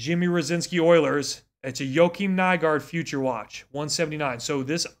Jimmy Rosinski Oilers. It's a Joakim Nygaard Future Watch, 179. So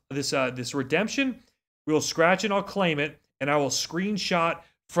this redemption, we'll scratch it, I'll claim it, and I will screenshot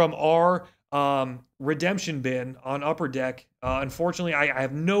from our redemption bin on Upper Deck. Unfortunately, I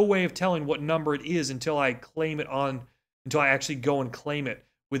have no way of telling what number it is until I actually go and claim it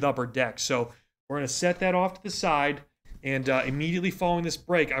with Upper Deck. So we're going to set that off to the side, and immediately following this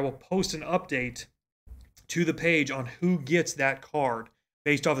break, I will post an update to the page on who gets that card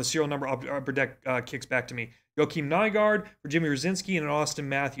based off the serial number Upper Deck kicks back to me. Joakim Nygaard for Jimmy Rosinski and an Austin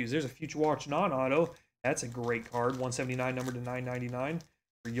Matthews. There's a Future Watch non-auto. That's a great card. 179 numbered to 999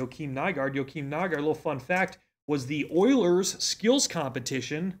 for Joakim Nygaard. Joakim Nygaard, a little fun fact, was the Oilers skills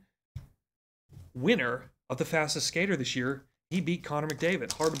competition winner of the fastest skater this year. He beat Connor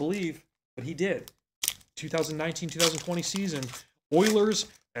McDavid. Hard to believe, but he did. 2019-2020 season, Oilers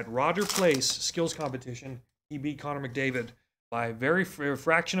at Roger Place skills competition. He beat Connor McDavid by a very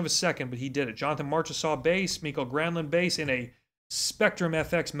fraction of a second, but he did it. Jonathan Marchessault base, Miko Granlund base, and a Spectrum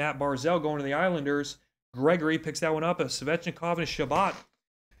FX Matt Barzell going to the Islanders. Gregory picks that one up. A Svechnikov and a Shabbat.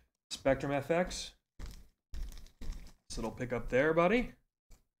 Spectrum FX. So it'll pick up there, buddy.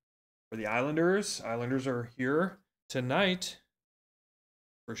 For the Islanders. Islanders are here tonight.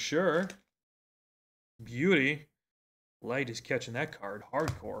 For sure. Beauty. Light is catching that card.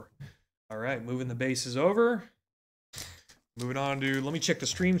 Hardcore. All right, moving the bases over. Moving on to, let me check the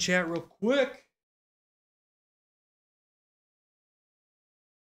stream chat real quick.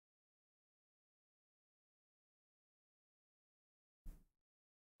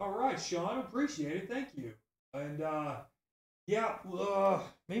 All right, Sean, appreciate it. Thank you. And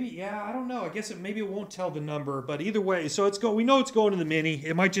maybe, I don't know. I guess maybe it won't tell the number, but either way, so we know it's going to the mini.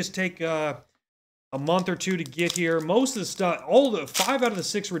 It might just take a month or two to get here. Most of the stuff, 5 out of the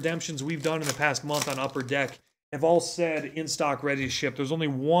 6 redemptions we've done in the past month on Upper Deck have all said in stock, ready to ship. There's only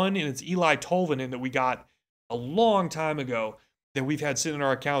one, and it's Eli Tolvanen that we got a long time ago that we've had sitting in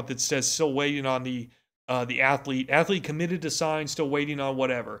our account that says still waiting on the athlete committed to sign, still waiting on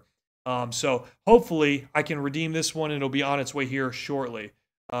whatever. So hopefully I can redeem this one, and it'll be on its way here shortly.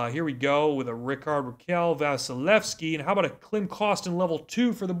 Here we go with a Rickard Rakell Vasilevsky, and how about a Klim Kostin level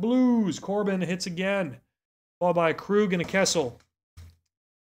 2 for the Blues? Corbin hits again, followed by a Krug and a Kessel.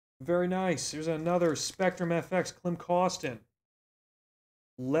 Very nice. Here's another Spectrum FX Klim Kostin.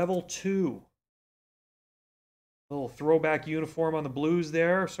 Level 2. Little throwback uniform on the Blues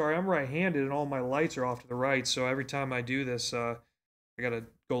there. Sorry, I'm right-handed and all my lights are off to the right, so every time I do this, I got to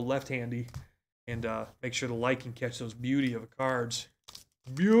go left-handy and make sure the light can catch those beauty of the cards.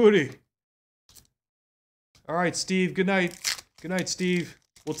 Beauty. All right, Steve. Good night. Good night, Steve.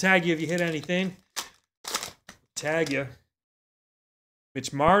 We'll tag you if you hit anything. Tag you.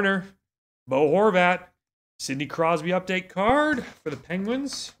 Mitch Marner, Bo Horvat, Sidney Crosby update card for the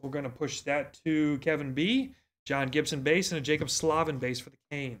Penguins. We're going to push that to Kevin B. John Gibson base and a Jacob Slavin base for the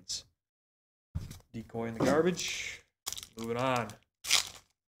Canes. Decoy in the garbage. Moving on.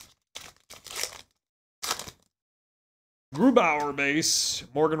 Grubauer base.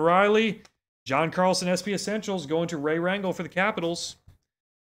 Morgan Riley. John Carlson SP Essentials going to Ray Rangel for the Capitals.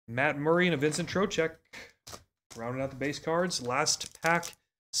 Matt Murray and a Vincent Trocheck. Rounding out the base cards. Last pack,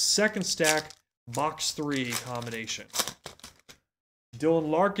 second stack, box 3 combination. Dylan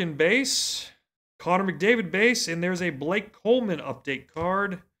Larkin base. Connor McDavid base. And there's a Blake Coleman update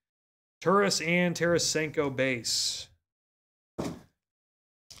card. Turris and Tarasenko base.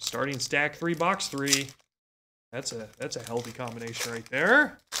 Starting stack 3, box 3. That's a healthy combination right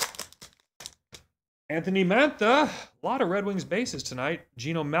there. Anthony Mantha, a lot of Red Wings bases tonight.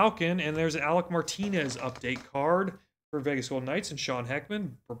 Gino Malkin, and there's an Alec Martinez update card for Vegas Golden Knights, and Sean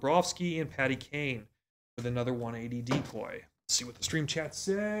Heckman, Bobrovsky, and Patty Kane with another 180 decoy. Let's see what the stream chat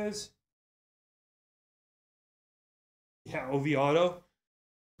says. Yeah, OV Auto.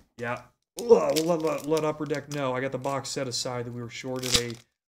 Yeah. We'll let Upper Deck know. I got the box set aside that we were shorted a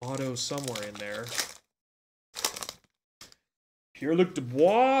auto somewhere in there. Pierre-Luc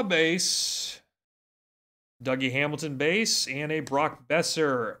Dubois base. Dougie Hamilton base. And a Brock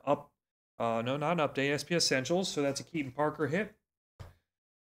Besser up. No, not an update. SP Essentials. So that's a Keaton Parker hit.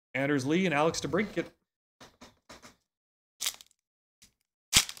 Anders Lee and Alex DeBrincat.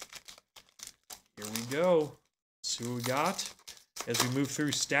 Here we go. Let's see what we got as we move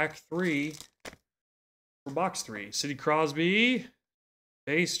through stack 3 for box 3. Sidney Crosby,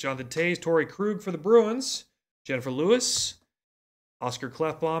 base. Jonathan Toews, Torrey Krug for the Bruins. Jennifer Lewis, Oscar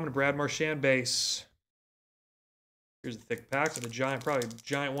Klefbom, and Brad Marchand base. Here's the thick pack with a giant, probably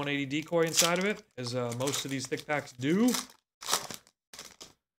giant 180 decoy inside of it, as most of these thick packs do.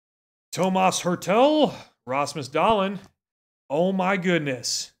 Tomas Hertel, Rasmus Dahlin. Oh my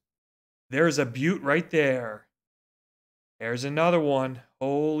goodness. There's a beaut right there. There's another one.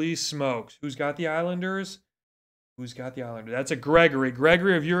 Holy smokes. Who's got the Islanders? Who's got the Islanders? That's a Gregory.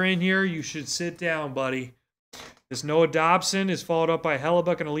 Gregory, if you're in here, you should sit down, buddy. This Noah Dobson is followed up by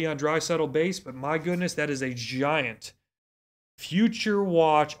Hellebuck and a Leon Draisaitl base, but my goodness, that is a giant Future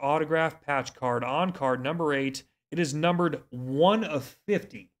Watch autograph patch card on card number 8. It is numbered 1 of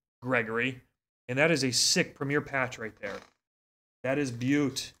 50, Gregory, and that is a sick premier patch right there. That is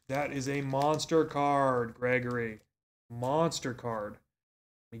beaut. That is a monster card, Gregory. Monster card.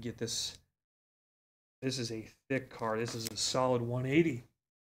 Let me get this. This is a thick card. This is a solid 180.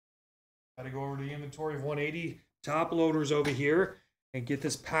 Got to go over to the inventory of 180 top loaders over here and get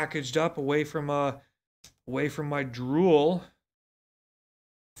this packaged up away from my drool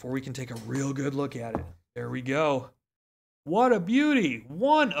before we can take a real good look at it. There we go. What a beauty.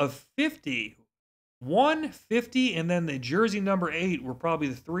 1 of 50. 150, and then the jersey number 8 were probably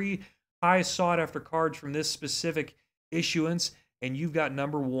the 3 highest sought after cards from this specific issuance, and you've got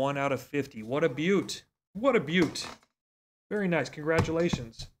number 1 out of 50. What a beaut. What a beaut. Very nice.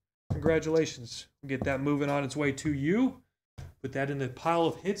 Congratulations. Congratulations. We'll get that moving on its way to you. Put that in the pile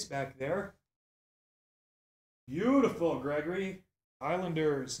of hits back there. Beautiful, Gregory.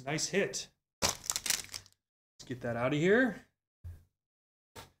 Islanders. Nice hit. Let's get that out of here.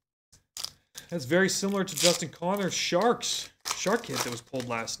 That's very similar to Justin Connor's shark hit that was pulled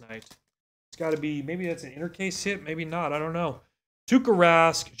last night. It's got to be, maybe that's an intercase hit, maybe not, I don't know. Tuukka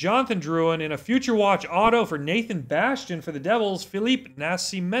Rask, Jonathan Drouin, and a Future Watch auto for Nathan Bastian for the Devils, Philippe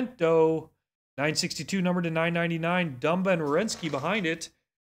Nascimento. 962 numbered to 999, Dumba and Werenski behind it.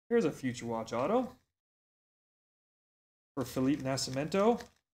 Here's a Future Watch auto for Philippe Nascimento.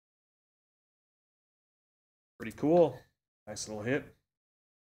 Pretty cool. Nice little hit.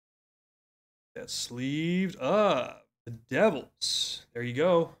 That's sleeved up. The Devils. There you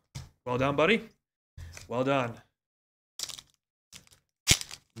go. Well done, buddy. Well done.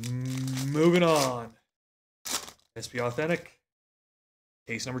 Moving on. SP Authentic.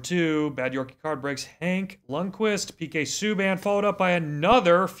 Case number 2. BadYorkie card breaks. Hank Lundqvist. PK Subban followed up by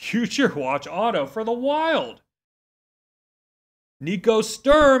another Future Watch auto for the Wild. Nico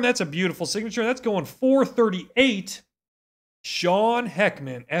Sturm. That's a beautiful signature. That's going 438. Sean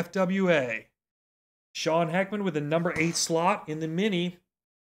Heckman. FWA. Sean Heckman with the number 8 slot in the mini,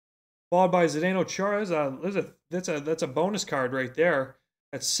 followed by Zdeno Chara. That's a bonus card right there.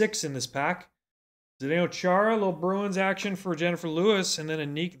 That's 6 in this pack. Zdeno Chara, a little Bruins action for Jennifer Lewis, and then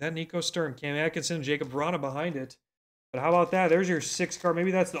that Nico Sturm, Cam Atkinson, and Jacob Vrana behind it. But how about that? There's your 6th card.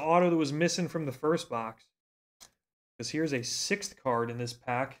 Maybe that's the auto that was missing from the first box. Because here's a 6th card in this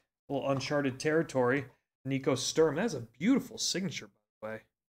pack. A little uncharted territory. Nico Sturm. That's a beautiful signature, by the way.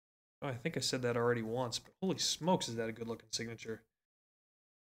 Oh, I think I said that already once, but holy smokes, is that a good-looking signature.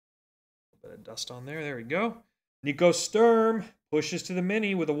 A little bit of dust on there. There we go. Nico Sturm pushes to the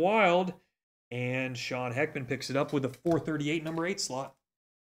mini with a Wild, and Sean Heckman picks it up with a 438 number 8 slot.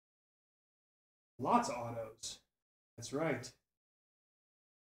 Lots of autos. That's right.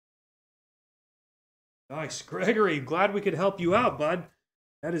 Nice. Gregory, glad we could help you out, bud.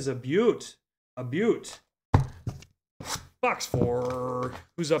 That is a beaut. A beaut. Box 4.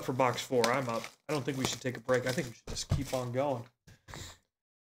 Who's up for box 4? I'm up. I don't think we should take a break. I think we should just keep on going.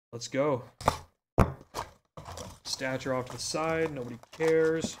 Let's go. Stature off to the side. Nobody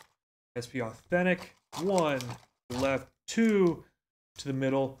cares. SP Authentic. 1 to the left, 2 to the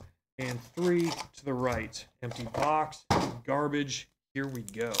middle, and 3 to the right. Empty box. Garbage. Here we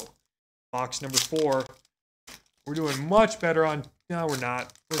go. Box number 4. We're doing much better on... No, we're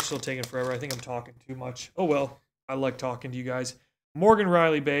not. We're still taking forever. I think I'm talking too much. Oh, well. I like talking to you guys. Morgan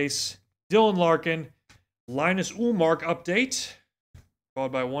Riley base. Dylan Larkin. Linus Ullmark update.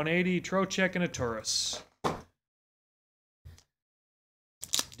 Followed by 180. Trocheck and a Turris.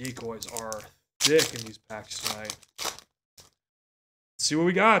 Decoys are thick in these packs tonight. See what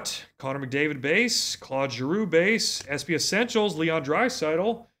we got. Connor McDavid base, Claude Giroux base, SB Essentials, Leon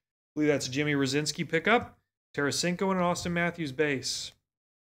Draisaitl. I believe that's a Jimmy Rosinski pickup. Tarasenko and an Austin Matthews base.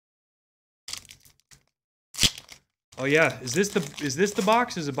 Oh yeah, is this the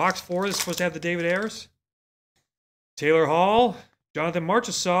box? Is it box 4 that's supposed to have the David Ayers? Taylor Hall, Jonathan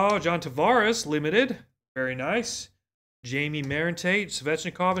Marchessault, John Tavares, limited. Very nice. Jamie Marentate,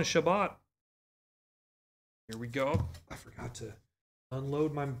 Svechnikov, and Shabbat. Here we go. I forgot to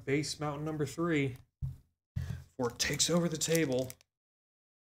unload my base mountain number 3 before it takes over the table.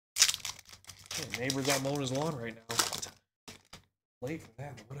 Oh, neighbor's out mowing his lawn right now. Late for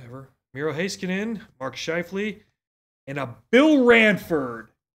that, but whatever. Miro Heiskanen, Mark Scheifele, and a Bill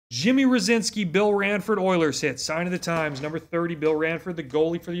Ranford. Jimmy Rosinski, Bill Ranford Oilers hit. Sign of the times, number 30, Bill Ranford, the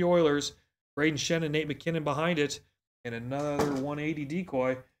goalie for the Oilers. Braden Shen and Nate McKinnon behind it. And another 180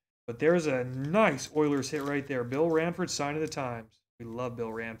 decoy. But there's a nice Oilers hit right there. Bill Ranford, sign of the times. We love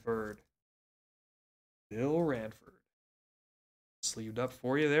Bill Ranford. Bill Ranford. Sleeved up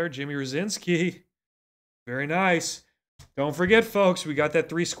for you there, Jimmy Rosinski. Very nice. Don't forget, folks, we got that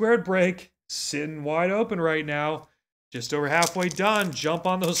 3 squared break sitting wide open right now. Just over halfway done. Jump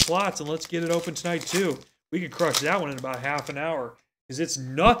on those slots and let's get it open tonight, too. We could crush that one in about half an hour because it's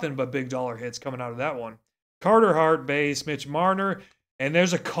nothing but big dollar hits coming out of that one. Carter Hart base, Mitch Marner, and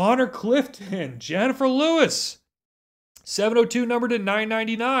there's a Connor Clifton, Jennifer Lewis. 702 numbered to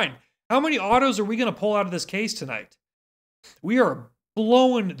 999. How many autos are we going to pull out of this case tonight? We are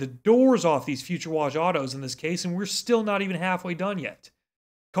blowing the doors off these Future Watch autos in this case, and we're still not even halfway done yet.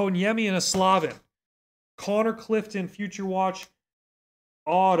 Konyemi and a Slavin. Connor Clifton, Future Watch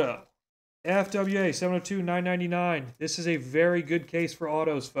auto. FWA 702 999. This is a very good case for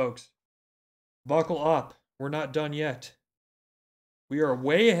autos, folks. Buckle up. We're not done yet. We are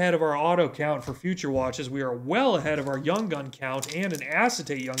way ahead of our auto count for Future Watches. We are well ahead of our Young Gun count and an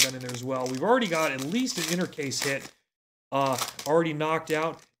acetate Young Gun in there as well. We've already got at least an inner case hit already knocked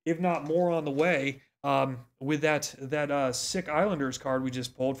out, if not more on the way, with that sick Islanders card we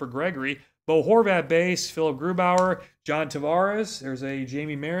just pulled for Gregory. Bo Horvat base, Philip Grubauer, John Tavares. There's a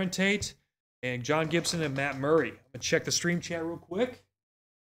Jamie Marentate, and John Gibson and Matt Murray. I'm going to check the stream chat real quick.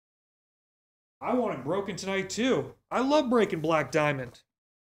 I want it broken tonight, too. I love breaking Black Diamond.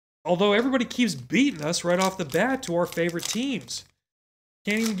 Although everybody keeps beating us right off the bat to our favorite teams.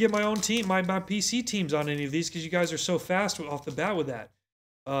 Can't even get my own team, my PC teams on any of these because you guys are so fast off the bat with that.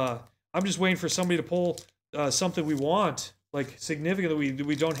 I'm just waiting for somebody to pull something we want, like significantly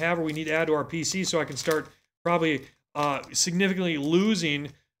we don't have or we need to add to our PC so I can start probably significantly losing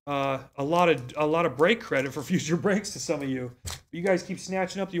a lot of break credit for future breaks to some of you. You guys keep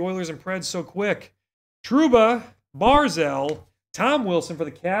snatching up the Oilers and Preds so quick. Trouba, Barzell, Tom Wilson for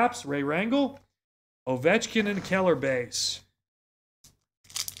the Caps, Ray Rangel, Ovechkin and Keller base.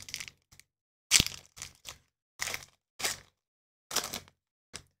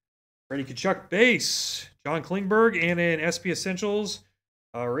 Brady Tkachuk base, John Klingberg, and in SP Essentials,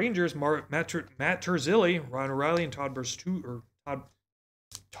 Rangers, Matt Terzilli, Ryan O'Reilly, and Tyler Bertuzzi.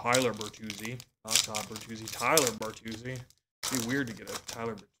 Not Todd Bertuzzi, Tyler Bertuzzi. It'd be weird to get a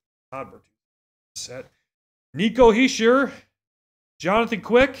Todd Bertuzzi set. Nico Hischier, Jonathan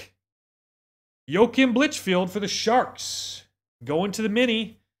Quick, Joachim Blichfield for the Sharks. Going to the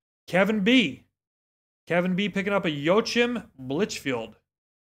mini, Kevin B. Kevin B picking up a Joachim Blichfeld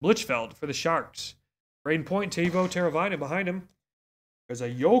for the Sharks. Braden Point, Teuvo Teravainen behind him. There's a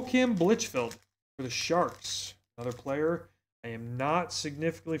Joachim Blichfeld for the Sharks. Another player I am not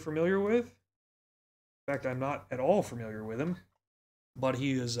significantly familiar with. In fact, I'm not at all familiar with him. But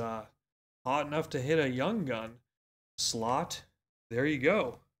he is hot enough to hit a Young Gun slot. There you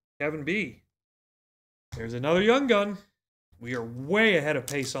go. Kevin B. There's another Young Gun. We are way ahead of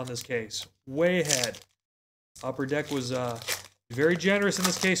pace on this case. Way ahead. Upper Deck was very generous in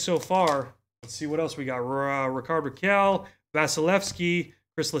this case so far. Let's see what else we got. Ricard Raquel, Vasilevsky,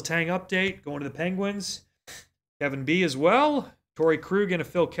 Chris Letang update, going to the Penguins. Kevin B as well. Torrey Krug and a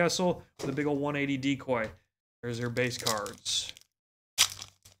Phil Kessel with a big old 180 decoy. There's their base cards.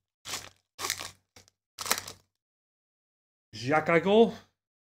 Jacques Eichel,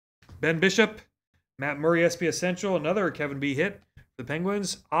 Ben Bishop, Matt Murray SP Essential, another Kevin B hit for the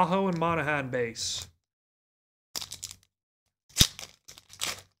Penguins. Aho and Monahan base.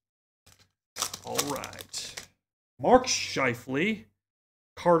 All right. Mark Scheifele,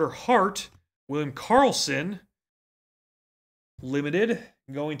 Carter Hart, William Karlsson, limited,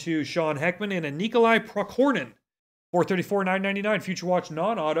 going to Sean Heckman and a Nikolai Prokhornin. 434 $9.99 Future Watch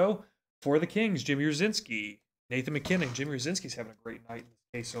non-auto for the Kings. Jimmy Rosinski, Nathan McKinnon. Jimmy Rosinski's having a great night in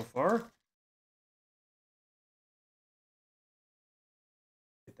this case so far.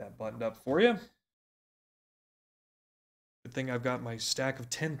 that buttoned up for you. Good thing I've got my stack of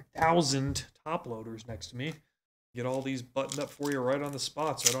 10,000 top loaders next to me. Get all these buttoned up for you right on the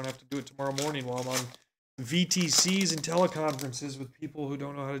spot, so I don't have to do it tomorrow morning while I'm on VTCs and teleconferences with people who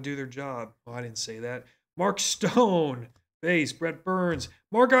don't know how to do their job. Oh, I didn't say that. Mark Stone, base. Brett Burns.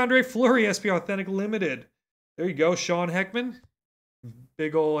 Marc-Andre Fleury, SP Authentic Limited. There you go. Sean Heckman.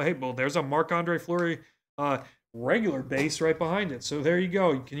 Big ol', hey, well, there's a Marc-Andre Fleury regular base right behind it. So there you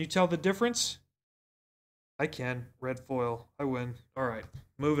go. Can you tell the difference? I can. Red foil. I win. All right.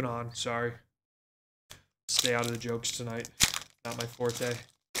 Moving on. Sorry. Stay out of the jokes tonight. Not my forte.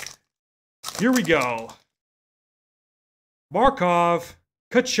 Here we go. Markov,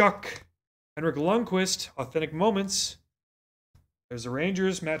 Kachuk, Henrik Lundqvist, Authentic Moments. There's the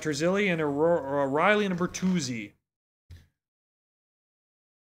Rangers, Matt Terzilli, and Riley and a Bertuzzi.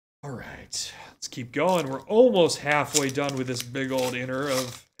 All right, let's keep going. We're almost halfway done with this big old inner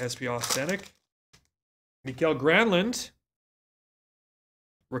of SP Authentic. Mikael Granlund,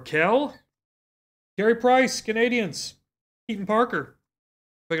 Raquel, Carey Price, Canadians, Keaton Parker,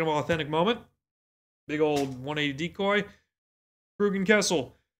 picking up Authentic Moment. Big old 180 decoy. Krugen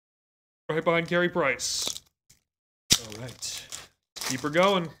Kessel, right behind Carey Price. All right, keep her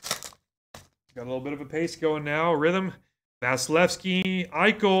going. Got a little bit of a pace going now. Rhythm, Vasilevsky,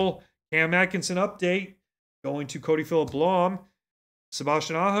 Eichel, Cam Atkinson update. Going to Cody Phillip Blom,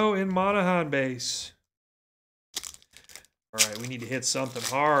 Sebastian Aho in Monahan base. All right, we need to hit something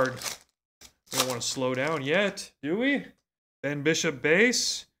hard. We don't want to slow down yet, do we? Ben Bishop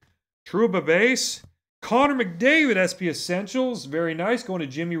base, Trouba base. Connor McDavid, SP Essentials. Very nice. Going to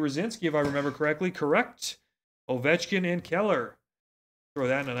Jimmy Rosinski, if I remember correctly. Correct. Ovechkin and Keller. Throw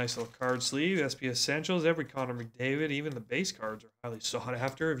that in a nice little card sleeve. SP Essentials. Every Connor McDavid. Even the base cards are highly sought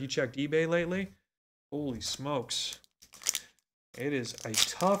after. Have you checked eBay lately? Holy smokes. It is a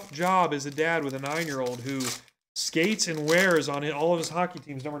tough job as a dad with a 9-year-old who skates and wears on all of his hockey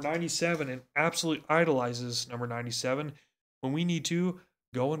teams number 97 and absolutely idolizes number 97 when we need to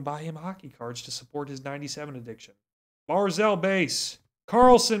go and buy him hockey cards to support his 97 addiction. Barzell base.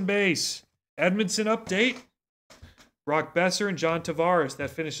 Carlson base. Edmondson update. Brock Besser and John Tavares. That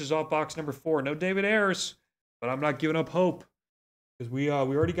finishes off box number 4. No David Ayers, but I'm not giving up hope because we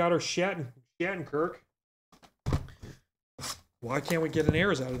already got our Shattenkirk. Why can't we get an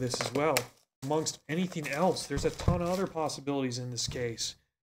Ayers out of this as well? Amongst anything else, there's a ton of other possibilities in this case.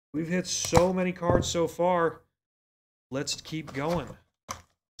 We've hit so many cards so far. Let's keep going.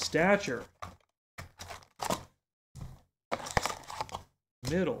 Stature.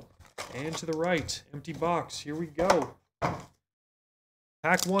 Middle. And to the right. Empty box. Here we go.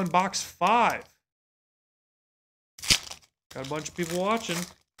 Pack 1, box 5. Got a bunch of people watching.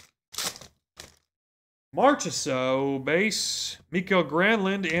 Marchessault base. Mikael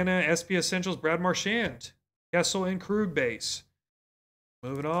Granlund, Anna, SP Essentials, Brad Marchand. Kessel and Krug base.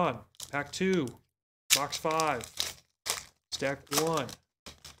 Moving on. Pack 2. Box 5. Stack 1.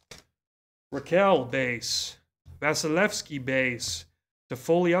 Raquel base. Vasilevsky base.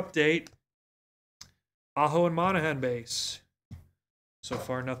 Toffoli update. Aho and Monahan base. So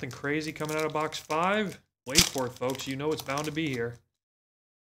far, nothing crazy coming out of box 5. Wait for it, folks. You know it's bound to be here.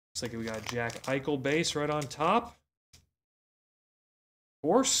 Looks like we got Jack Eichel base right on top. Of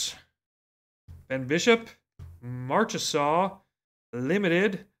course. Ben Bishop. Marchessault.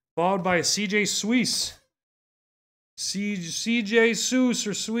 Limited. Followed by a CJ Suisse. CJ Suisse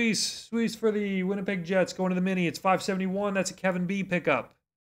or Suisse. Suisse for the Winnipeg Jets going to the mini. It's 571. That's a Kevin B pickup.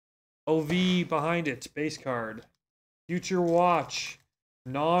 OV behind it. Base card. Future Watch.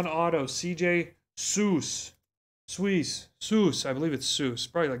 Non-auto. CJ Suisse. Suisse. Seuss. I believe it's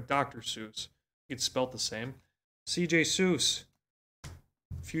Seuss. Probably like Dr. Seuss. It's spelt the same. CJ Suisse.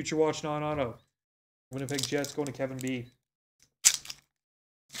 Future Watch non-auto. Winnipeg Jets going to Kevin B.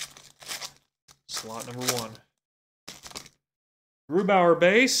 Slot number 1. Grubauer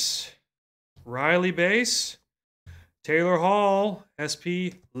base. Riley base. Taylor Hall.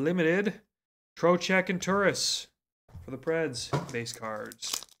 SP Limited. Trocheck and Turris for the Preds base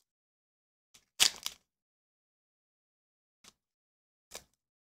cards.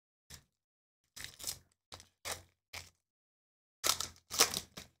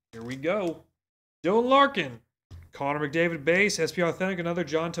 Here we go. Dylan Larkin. Connor McDavid base. SP Authentic. Another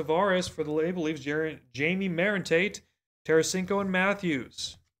John Tavares for the Maple Leafs. Jamie Marintate. Tarasenko and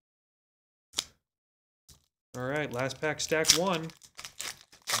Matthews. All right, last pack, stack 1.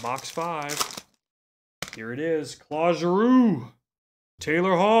 Box 5. Here it is. Claude Giroux.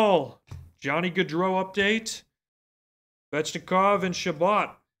 Taylor Hall. Johnny Gaudreau update. Vechnikov and Shabbat.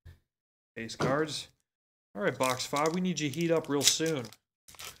 Base cards. All right, box 5. We need you to heat up real soon.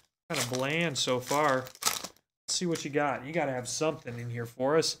 Kind of bland so far. Let's see what you got. You got to have something in here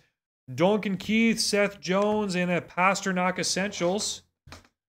for us. Duncan Keith, Seth Jones, and a Pasternak Essentials.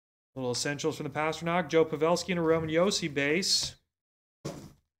 Little Essentials from the Pasternak. Joe Pavelski and a Roman Josi base.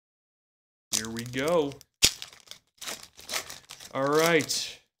 Here we go. All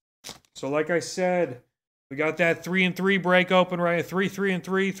right. So like I said, we got that 3-3 break open right,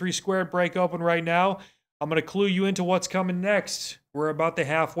 3-3-3, 3 squared break open right now. I'm going to clue you into what's coming next. We're about the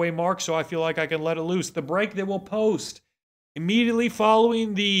halfway mark, so I feel like I can let it loose. The break that we'll post immediately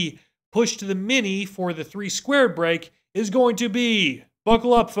following the push to the mini for the 3 squared break is going to be,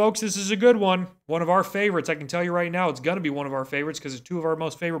 buckle up, folks. This is a good one. One of our favorites. I can tell you right now, it's going to be one of our favorites because it's 2 of our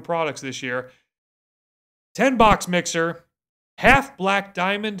most favorite products this year. 10-box mixer, half Black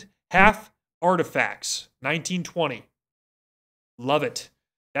Diamond, half Artifacts, 1920. Love it.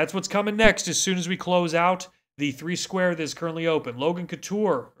 That's what's coming next as soon as we close out the 3 square that is currently open. Logan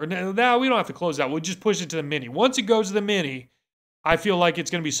Couture. Or no, we don't have to close out. We'll just push it to the mini. Once it goes to the mini, I feel like it's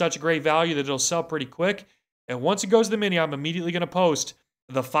going to be such a great value that it'll sell pretty quick. And once it goes to the mini, I'm immediately going to post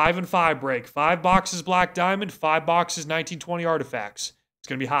the 5-5 break. 5 boxes Black Diamond, 5 boxes 1920 Artifacts. It's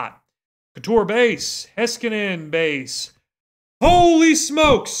going to be hot. Couture base. Heiskanen base. Holy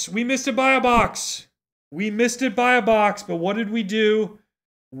smokes! We missed it by a box. We missed it by a box, but what did we do?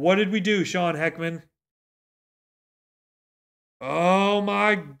 What did we do, Sean Heckman? Oh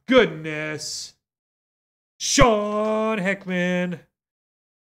my goodness. Sean Heckman.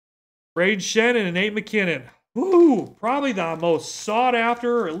 Braden Shen and Nate McKinnon. Woo! Probably the most sought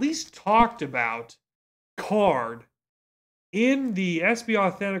after, or at least talked about, card in the SB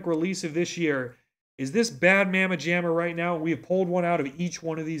Authentic release of this year is this Bad Mama Jamma right now. We have pulled one out of each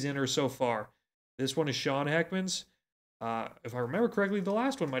one of these inners so far. This one is Sean Heckman's. If I remember correctly, the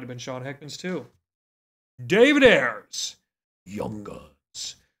last one might have been Sean Heckman's too. David Ayers. Young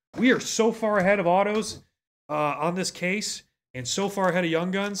Guns. We are so far ahead of autos on this case and so far ahead of Young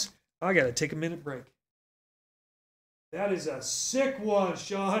Guns, I got to take a minute break. That is a sick one,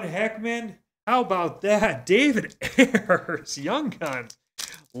 Sean Heckman. How about that? David Ayers. Young Guns.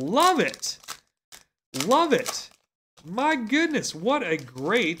 Love it. Love it. My goodness, what a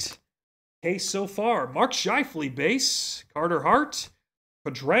great case so far. Mark Scheifele base. Carter Hart.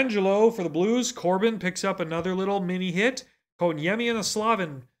 Pietrangelo for the Blues. Corbin picks up another little mini hit. Konyemi and a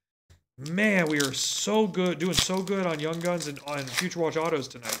Slavin. Man, we are so good, doing so good on Young Guns and on Future Watch Autos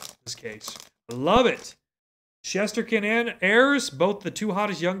tonight in this case. Love it. Shesterkin and Ayers, both the 2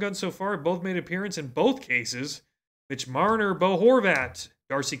 hottest Young Guns so far, both made an appearance in both cases. Mitch Marner, Bo Horvat.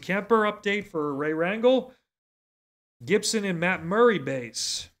 Darcy Kemper update for Ray Rangel. Gibson and Matt Murray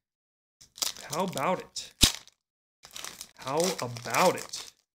base. How about it? How about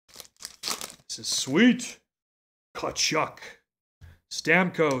it? This is sweet. Kachuk.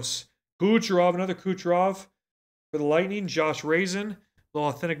 Stamkos. Kucherov, another Kucherov. For the Lightning, Josh Raisin. Little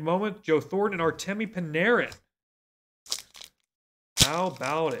authentic moment. Joe Thornton and Artemi Panarin. How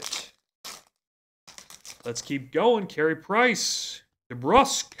about it? Let's keep going. Carey Price.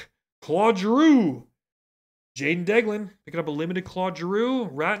 DeBrusque. Claude Giroux. Jaden Deglin. Picking up a limited Claude Giroux.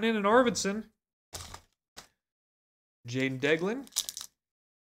 Ratnan and Arvidsson. Jaden Deglin.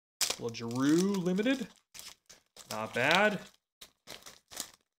 Little Giroux limited. Not bad.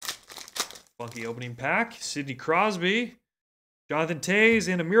 Funky opening pack. Sidney Crosby. Jonathan Toews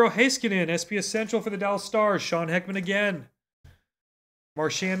and Amiro Heiskanen. SP Essential for the Dallas Stars. Sean Heckman again.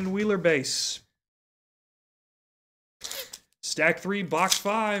 Marchand and Wheeler base. Stack 3, box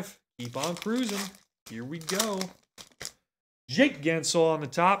 5. Keep on cruising. Here we go. Jake Gensel on the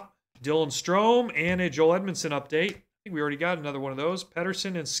top. Dylan Strome and a Joel Edmondson update. I think we already got another one of those.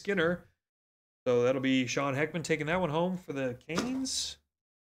 Pedersen and Skinner. So that'll be Sean Heckman taking that one home for the Canes.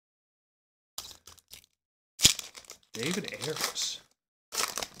 David Ayers.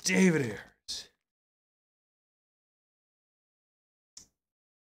 David Ayers.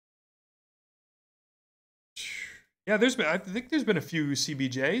 Yeah, I think there's been a few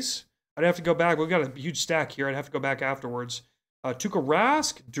CBJs. I'd have to go back. We've got a huge stack here. I'd have to go back afterwards. Tuukka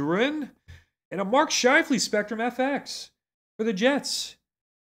Rask, Durin, and a Mark Scheifele Spectrum FX for the Jets.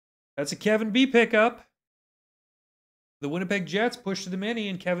 That's a Kevin B pickup. The Winnipeg Jets push to the mini,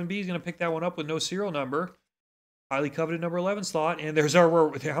 and Kevin B is going to pick that one up with no serial number. Highly coveted number 11 slot. And there's our,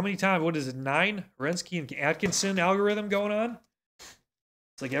 how many times? What is it, 9? Rensky and Atkinson algorithm going on?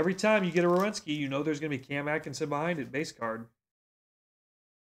 It's like every time you get a Rowensky, you know there's going to be Cam Atkinson behind it, base card.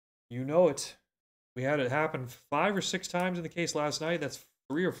 You know it. We had it happen 5 or 6 times in the case last night. That's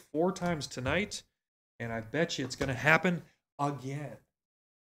 3 or 4 times tonight. And I bet you it's going to happen again.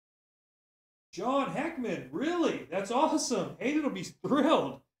 John Heckman, really? That's awesome. Hayden will be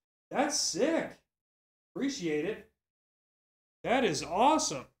thrilled. That's sick. Appreciate it. That is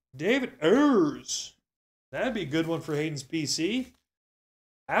awesome. David Ayers. That'd be a good one for Hayden's PC.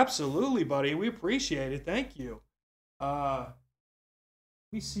 Absolutely, buddy. We appreciate it. Thank you. Let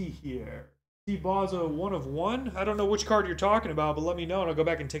me see here. T-Baza 1 of 1. I don't know which card you're talking about, but let me know and I'll go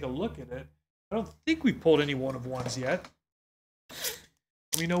back and take a look at it. I don't think we've pulled any 1 of 1s yet.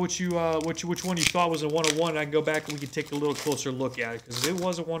 Let me know which one you thought was a 1 of 1, and I can go back and we can take a little closer look at it. Because if it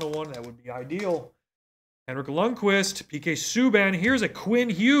was a 1 of 1, that would be ideal. Henrik Lundqvist, PK Subban. Here's a Quinn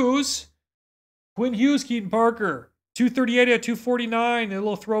Hughes. Quinn Hughes, Keaton Parker. 238 out of 249. A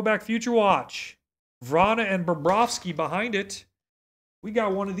little throwback Future Watch. Vrana and Bobrovsky behind it. We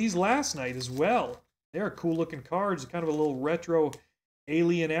got one of these last night as well. They're cool looking cards. Kind of a little retro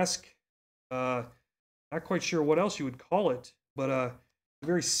alien-esque. Not quite sure what else you would call it. But a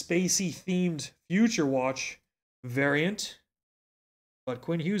very spacey themed Future Watch variant. But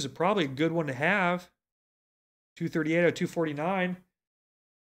Quinn Hughes is probably a good one to have. 238 out of 249.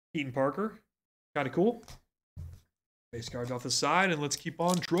 Keaton Parker. Kind of cool. Base cards off the side, and let's keep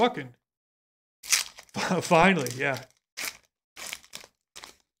on trucking. Finally, yeah.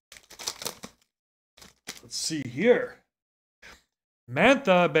 Let's see here.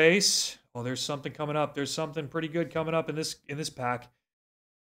 Mantha base. Oh, there's something coming up. There's something pretty good coming up in this pack.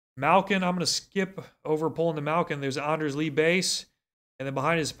 Malkin, I'm going to skip over pulling the Malkin. There's Anders Lee base. And then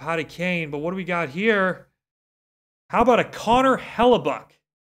behind is Patty Kane. But what do we got here? How about a Connor Hellebuck?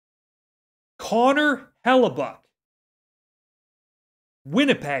 Connor Hellebuck.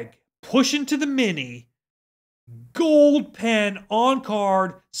 Winnipeg, pushing to the mini. Gold pen on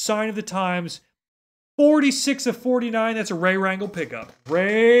card, sign of the times. 46 of 49. That's a Ray Wrangle pickup.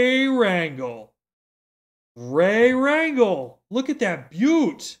 Ray Wrangle. Ray Wrangle. Look at that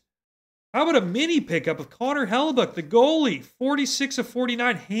beaut. How about a mini pickup of Connor Hellebuck, the goalie? 46 of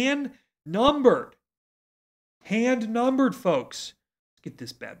 49. Hand numbered. Hand numbered, folks. Let's get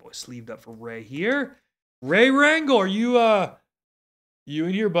this bad boy sleeved up for Ray here. Ray Wrangle, are you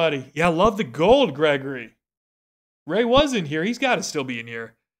in here, buddy? Yeah, I love the gold, Gregory. Ray was in here. He's got to still be in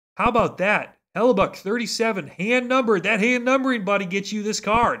here. How about that? Hellebuck, 37, hand numbered. That hand numbering, buddy, gets you this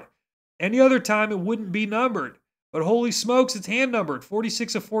card. Any other time, it wouldn't be numbered. But holy smokes, it's hand numbered.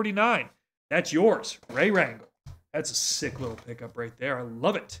 46 of 49. That's yours, Ray Wrangle. That's a sick little pickup right there. I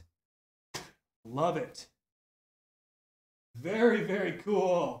love it. Love it. Very, very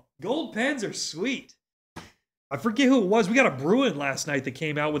cool. Gold pens are sweet. I forget who it was. We got a Bruin last night that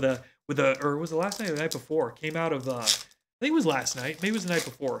came out with a, or was it last night or the night before? Came out of, I think it was last night. Maybe it was the night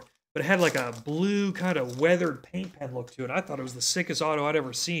before. But it had like a blue kind of weathered paint pen look to it. I thought it was the sickest auto I'd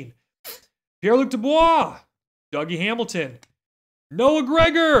ever seen. Pierre-Luc Dubois. Dougie Hamilton. Noah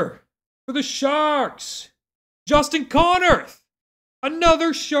Gregor for the Sharks. Justin Connerth.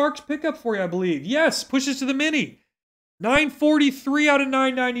 Another Sharks pickup for you, I believe. Yes, pushes to the mini. 943 out of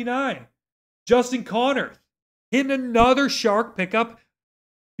 999. Justin Connerth. Hitting another Shark pickup.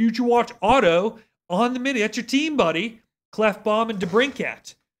 Future Watch auto on the mini. That's your team, buddy. Clefbaum and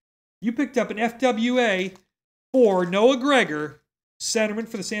DeBrincat. You picked up an FWA for Noah Gregor, centerman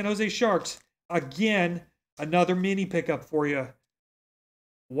for the San Jose Sharks. Again, another mini pickup for you.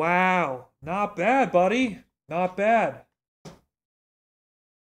 Wow. Not bad, buddy. Not bad.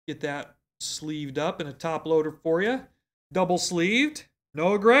 Get that sleeved up in a top loader for you. Double sleeved.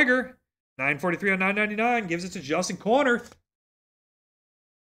 Noah Gregor. 943 on 999. Gives it to Justin Connerth.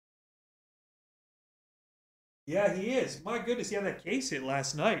 Yeah, he is. My goodness, he had that case hit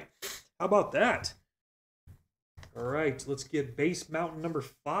last night. How about that? All right, let's get base mountain number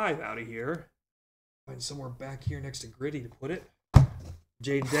 5 out of here. Find somewhere back here next to Gritty to put it.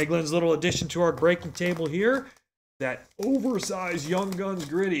 Jaden Deglin's little addition to our breaking table here. That oversized Young Guns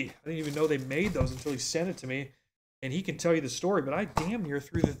Gritty. I didn't even know they made those until he sent it to me. And he can tell you the story, but I damn near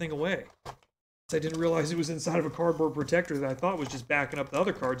threw the thing away. I didn't realize it was inside of a cardboard protector that I thought was just backing up the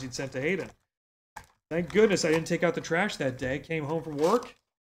other cards he'd sent to Hayden. Thank goodness I didn't take out the trash that day. Came home from work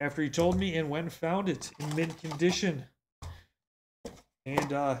after he told me and went and found it in mint condition.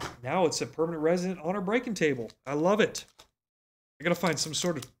 And now it's a permanent resident on our breaking table. I love it. I gotta find some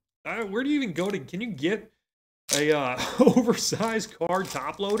sort of... where do you even go to... Can you get a oversized card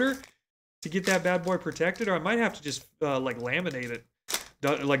top loader to get that bad boy protected? Or I might have to just like laminate it.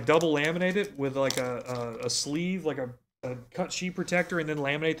 Like double laminate it with like a sleeve, like a cut sheet protector, and then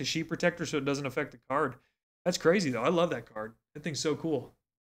laminate the sheet protector so it doesn't affect the card. That's crazy, though. I love that card. That thing's so cool.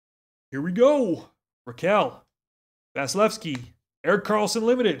 Here we go. Raquel. Vasilevsky. Eric Carlson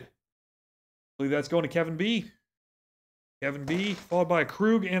Limited. I believe that's going to Kevin B. Kevin B, followed by a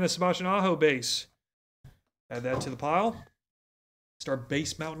Krug and a Sebastian Aho base. Add that to the pile. Start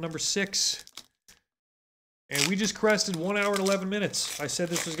base mountain number 6. And we just crested 1 hour and 11 minutes. I said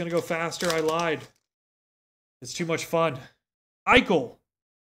this was going to go faster. I lied. It's too much fun. Eichel,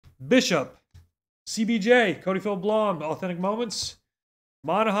 Bishop, CBJ, Cody Phil Blom, Authentic Moments,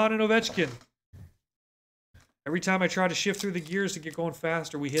 Monahan and Ovechkin. Every time I try to shift through the gears to get going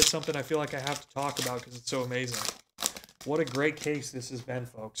faster, we hit something I feel like I have to talk about because it's so amazing. What a great case this has been,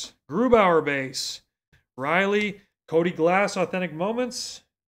 folks. Grubauer base. Riley, Cody Glass, Authentic Moments,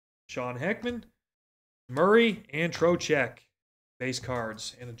 Sean Heckman, Murray, and Trocheck. Base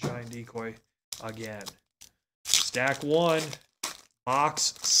cards and a giant decoy again. Stack 1,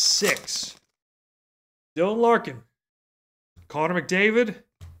 box 6. Dylan Larkin, Connor McDavid,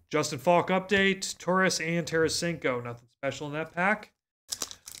 Justin Falk update, Torres and Tarasenko. Nothing special in that pack.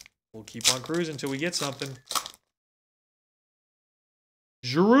 We'll keep on cruising until we get something.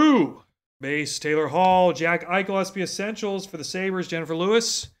 Giroux, base, Taylor Hall, Jack Eichel, SP Essentials for the Sabres, Jennifer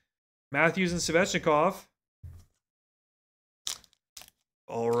Lewis, Matthews and Svechnikov.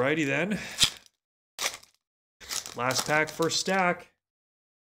 Alrighty then. Last pack, first stack.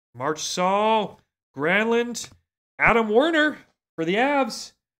 March Saul, Granlund, Adam Werner for the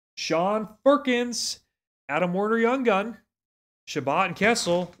Avs, Sean Perkins, Adam Werner Young Gun, Shabbat and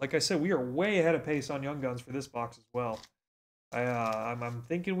Kessel. Like I said, we are way ahead of pace on Young Guns for this box as well. I'm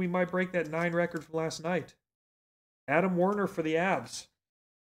thinking we might break that 9 record from last night. Adam Werner for the Avs.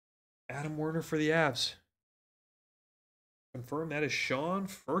 Adam Werner for the Avs. Confirm that is Sean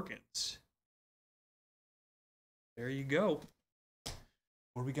Perkins. There you go.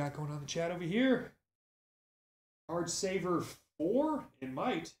 What do we got going on in the chat over here? Card Saver 4? It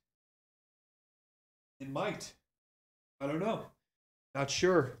might. It might. I don't know. Not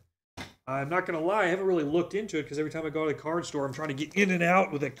sure. I'm not going to lie. I haven't really looked into it because every time I go to the card store, I'm trying to get in and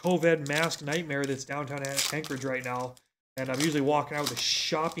out with a COVID mask nightmare that's downtown Anchorage right now. And I'm usually walking out with a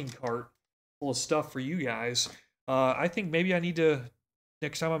shopping cart full of stuff for you guys. I think maybe I need to,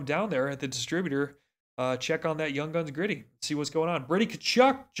 next time I'm down there at the distributor, check on that Young Guns Gritty. See what's going on. Brady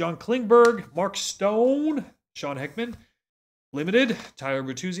Tkachuk, John Klingberg, Mark Stone, Sean Heckman, Limited, Tyler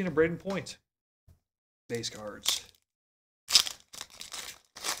Bertuzzi, and Braden Point. Base cards.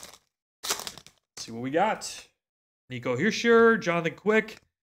 Let's see what we got. Nico Hischier, Jonathan Quick.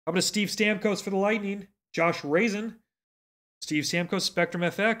 How about a Steve Stamkos for the Lightning? Josh Raisin. Steve Stamkos, Spectrum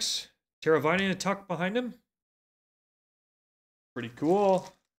FX. Teravainen and Tuck behind him. Pretty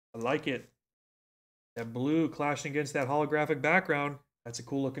cool. I like it. That blue clashing against that holographic background. That's a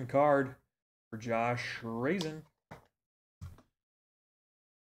cool looking card for Josh Raisin.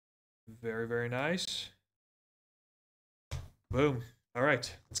 Very, very nice. Boom. All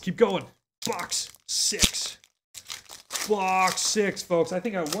right, let's keep going. Box 6. Box 6, folks. I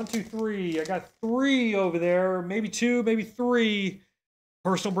think I got 1, 2, 3. I got 3 over there. Maybe 2, maybe 3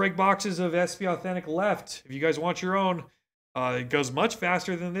 personal break boxes of SP Authentic left. If you guys want your own, it goes much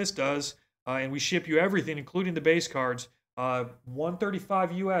faster than this does. And we ship you everything, including the base cards.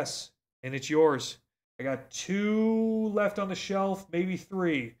 $135 US, and it's yours. I got 2 left on the shelf, maybe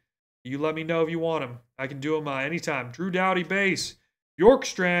 3. You let me know if you want them. I can do them anytime. Drew Doughty base.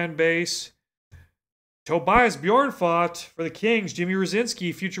 Bjorkstrand base. Tobias Bjornfot for the Kings. Jimmy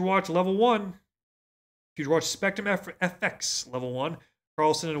Rosinski, Future Watch level 1. Future Watch Spectrum FX level 1.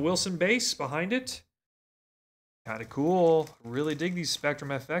 Carlson and Wilson base behind it. Kind of cool. Really dig these Spectrum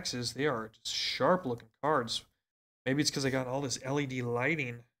FXs. They are just sharp looking cards. Maybe it's because I got all this LED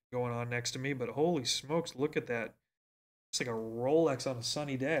lighting going on next to me, but holy smokes, look at that. It's like a Rolex on a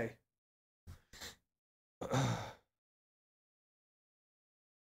sunny day. Here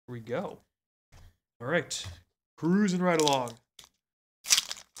we go. All right. Cruising right along.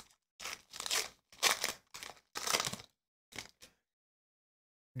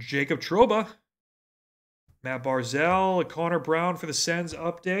 Jacob Trouba. Matt Barzell, Connor Brown for the Sens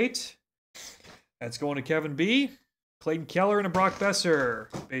update. That's going to Kevin B. Clayton Keller and a Brock Besser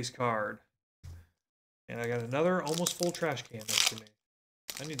base card. And I got another almost full trash can next to me.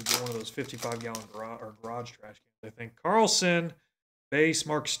 I need to get one of those 55-gallon garage trash cans, I think. Carlson, base.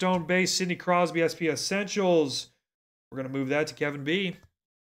 Mark Stone, base. Sidney Crosby, SP Essentials. We're going to move that to Kevin B.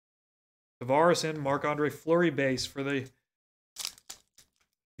 Tavares and Marc-Andre Fleury base for the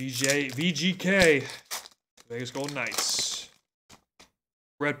VGK. Vegas Golden Knights.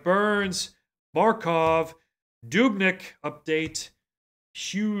 Brett Burns, Markov, Dubnik update,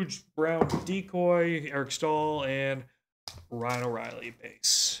 huge brown decoy, Eric Stahl, and Ryan O'Reilly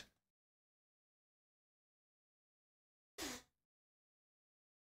base.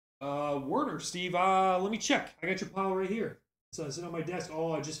 Werner, Steve, let me check. I got your pile right here. So it's on my desk.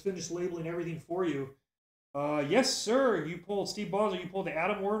 Oh, I just finished labeling everything for you. Yes, sir. You pulled Steve Bosler. You pulled the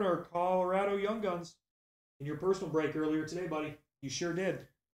Adam Werner Colorado Young Guns in your personal break earlier today, buddy. You sure did.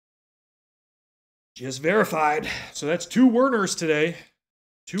 Just verified. So that's 2 Werners today.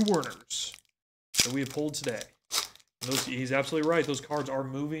 2 Werners that we have pulled today. He's absolutely right. Those cards are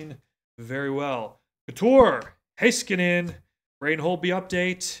moving very well. Couture, Heiskanen, Braden Holtby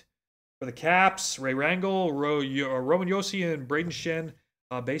update for the Caps. Ray Rangel, Roman Josi, and Braden Shen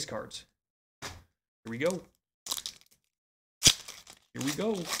base cards. Here we go. Here we go.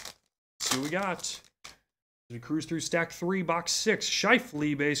 Let's see what we got. We cruise through stack 3, box 6.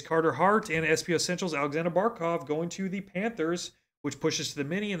 Scheifele base, Carter Hart, and SP Essentials, Alexander Barkov going to the Panthers, which pushes to the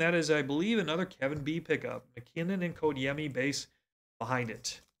mini, and that is, I believe, another Kevin B pickup. McKinnon and Kotkaniemi base behind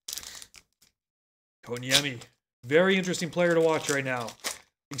it. Kotkaniemi, very interesting player to watch right now.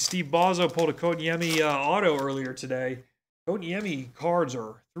 I think Steve Bozzo pulled a Kotkaniemi auto earlier today. Kotkaniemi cards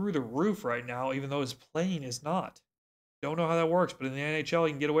are through the roof right now, even though his playing is not. Don't know how that works, but in the NHL,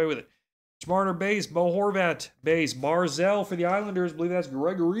 you can get away with it. Smarter base, Bo Horvat base, Barzell for the Islanders. I believe that's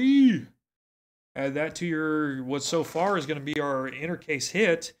Gregory. Add that to your, what so far is going to be our intercase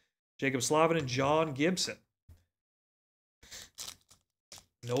hit. Jacob Slavin and John Gibson.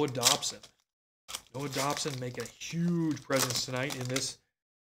 Noah Dobson. Noah Dobson making a huge presence tonight in this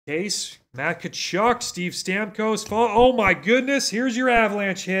case. Matt Tkachuk, Steve Stamkos. Oh my goodness, here's your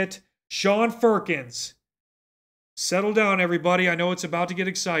Avalanche hit. Sean Firkins. Settle down, everybody. I know it's about to get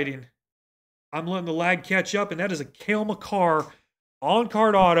exciting. I'm letting the lag catch up, and that is a Cale Makar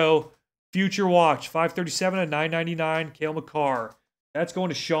on-card auto, future watch, 537 and 999, Cale Makar. That's going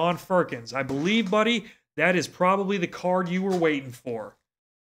to Sean Firkins. I believe, buddy, that is probably the card you were waiting for.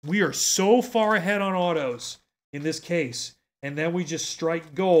 We are so far ahead on autos in this case, and then we just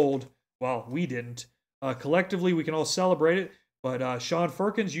strike gold. Well, we didn't. Collectively, we can all celebrate it, but Sean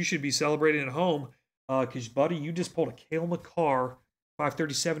Firkins, you should be celebrating at home because, buddy, you just pulled a Cale Makar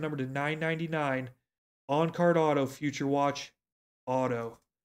 537 number to 999 on-card auto, future watch auto.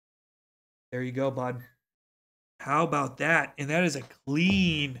 There you go, bud. How about that? And that is a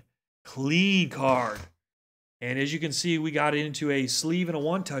clean card. And as you can see, we got into a sleeve and a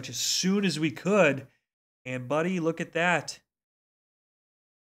one-touch as soon as we could. And, buddy, look at that.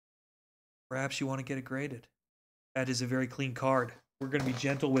 Perhaps you want to get it graded. That is a very clean card. We're going to be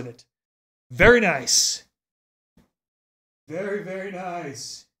gentle with it. Very nice. Very, very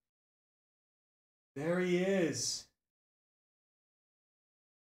nice. There he is.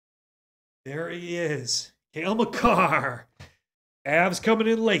 There he is. Cale Makar. Avs coming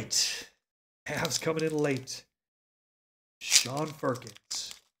in late. Avs coming in late. Sean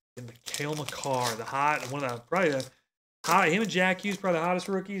Firkins. And the Cale Makar. The hot, one of the, probably the hot, him and Jack Hughes, probably the hottest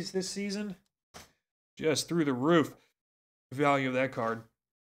rookies this season. Just through the roof. The value of that card.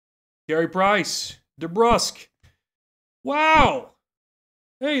 Gary Price. DeBrusque. Wow.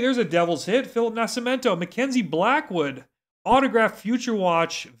 Hey, there's a Devils hit. Philip Nascimento. Mackenzie Blackwood. Autograph Future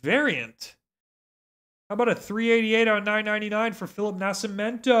Watch variant. How about a 388 out of 999 for Philip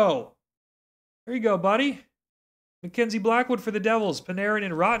Nascimento? There you go, buddy. Mackenzie Blackwood for the Devils. Panarin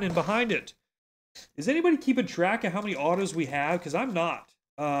and Rottenen behind it. Is anybody keeping track of how many autos we have? Because I'm not.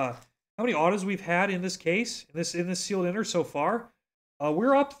 How many autos we've had in this case, in this sealed inner so far?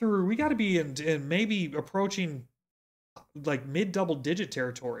 We're up through, we got to be in maybe approaching like mid-double digit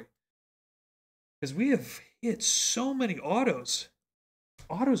territory. Because we have hit so many autos.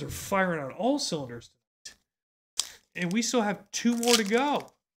 Autos are firing on all cylinders tonight. And we still have 2 more to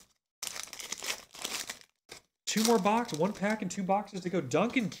go. 2 more boxes, 1 pack and 2 boxes to go.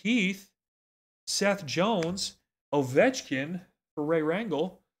 Duncan Keith, Seth Jones, Ovechkin for Ray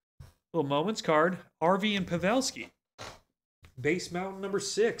Rangel. Little moments card. Harvey and Pavelski. Base Mountain number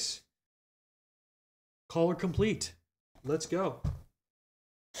 6. Caller complete. Let's go.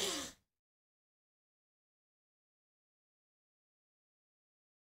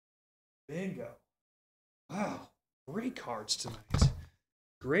 Bingo. Wow. Great cards tonight.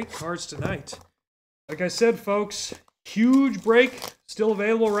 Great cards tonight. Like I said, folks, huge break still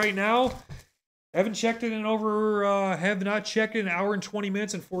available right now. Haven't checked it in over, have not checked it in 1 hour and 20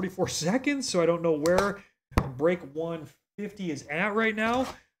 minutes and 44 seconds, so I don't know where break 150 is at right now.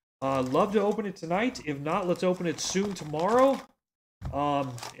 Love to open it tonight. If not, let's open it soon tomorrow.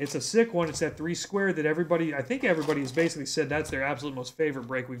 It's a sick one. It's that 3 square that everybody, I think everybody has basically said that's their absolute most favorite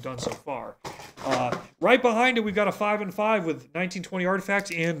break we've done so far. Right behind it, we've got a 5 and 5 with 1920 artifacts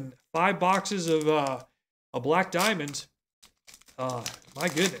and 5 boxes of a black diamond. My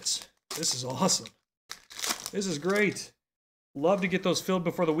goodness, this is awesome. This is great. Love to get those filled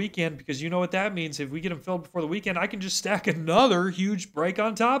before the weekend because you know what that means. If we get them filled before the weekend, I can just stack another huge break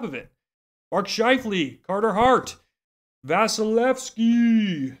on top of it. Mark Scheifele, Carter Hart,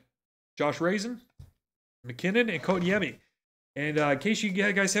 Vasilevsky, Josh Raisin, McKinnon, and Kotkaniemi. And in case you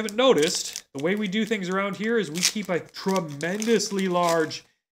guys haven't noticed, the way we do things around here is we keep a tremendously large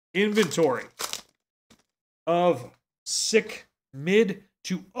inventory of sick mid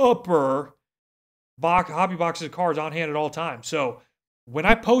to upper hobby boxes of cards on hand at all times. So when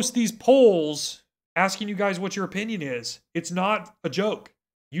I post these polls asking you guys what your opinion is, it's not a joke.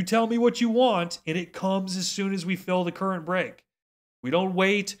 You tell me what you want, and it comes as soon as we fill the current break. We don't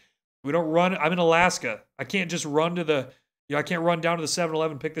wait. We don't run. I'm in Alaska. I can't just run to the, I can't run down to the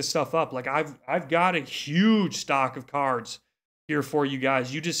 7-Eleven and pick this stuff up. Like I've got a huge stock of cards here for you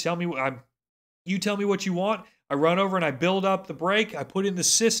guys. You just tell me, you tell me what you want. I run over and I build up the break. I put in the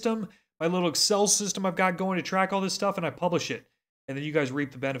system, my little Excel system I've got going to track all this stuff, and I publish it. And then you guys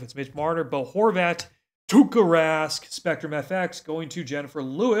reap the benefits. Mitch Marner, Bo Horvat, Tuukka Rask, Spectrum FX, going to Jennifer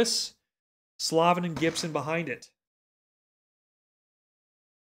Lewis, Slavin and Gibson behind it.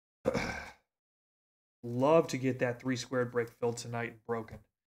 Love to get that 3 squared break filled tonight and broken.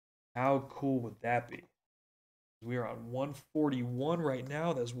 How cool would that be? We are on 141 right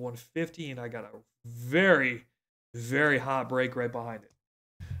now. That's 150, and I got a very, very hot break right behind it.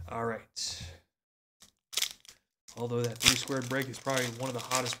 All right. Although that 3 squared break is probably one of the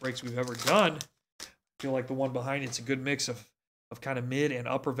hottest breaks we've ever done. I feel like the one behind it's a good mix of kind of mid and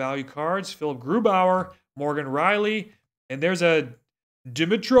upper value cards. Philip Grubauer, Morgan Riley, and there's a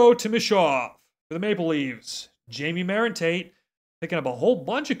Dmytro Timashov for the Maple Leafs. Jamie Marintate picking up a whole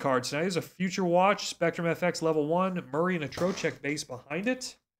bunch of cards tonight. There's a Future Watch, Spectrum FX Level 1, Murray and a Trocheck base behind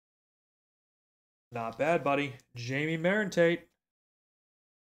it. Not bad, buddy. Jamie Marintate.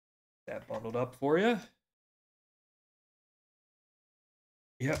 That bundled up for you.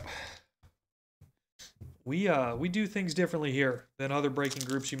 Yep. We do things differently here than other breaking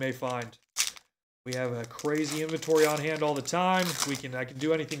groups you may find. We have a crazy inventory on hand all the time. I can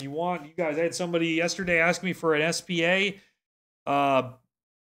do anything you want. You guys, I had somebody yesterday ask me for an SPA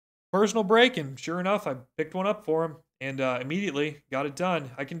personal break, and sure enough, I picked one up for him and immediately got it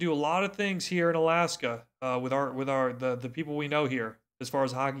done. I can do a lot of things here in Alaska with the people we know here as far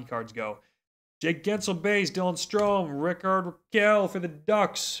as hockey cards go. Jake Gensel base, Dylan Strome, Rickard Rakell for the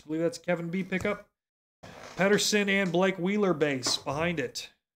Ducks. I believe that's Kevin B pickup. Pedersen and Blake Wheeler base behind it.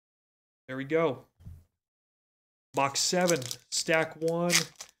 There we go. Box 7, stack 1,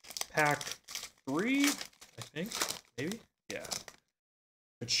 pack 3, I think. Maybe? Yeah.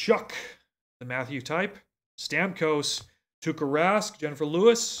 Chuck, the Matthew type. Stamkos, Tuukka Rask, Jennifer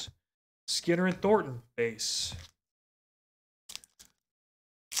Lewis, Skinner and Thornton base.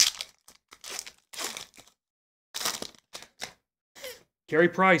 Carey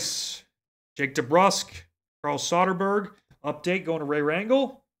Price, Jake DeBrusk, Carl Soderberg. Update going to Ray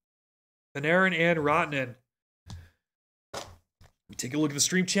Rangel, Panarin, and Rottinen. Take a look at the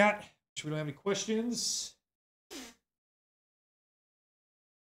stream chat. Sure we don't have any questions.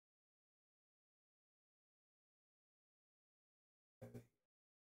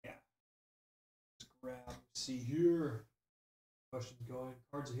 Yeah. Let's grab, see here. Questions going.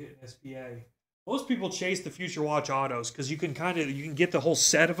 Cards are hitting SPA. Most people chase the Future Watch autos because you can get the whole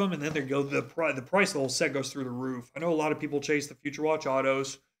set of them, and then the price of the whole set goes through the roof. I know a lot of people chase the Future Watch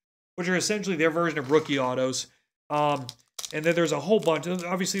autos, which are essentially their version of rookie autos. And then there's a whole bunch.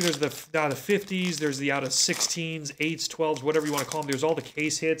 Obviously, there's the out of 50s, there's the out of 16s, 8s, 12s, whatever you want to call them. There's all the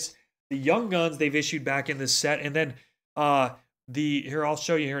case hits. The Young Guns they've issued back in this set, and then here I'll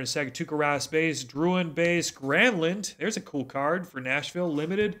show you here in a second. Tuukka Rask base, Druin base, Granlund. There's a cool card for Nashville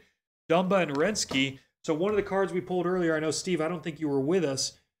limited. Dumba and Renski. So one of the cards we pulled earlier, I know, Steve, I don't think you were with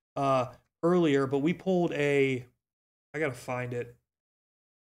us earlier, but we pulled I got to find it.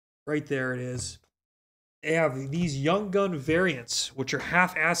 Right there it is. They have these Young Gun variants, which are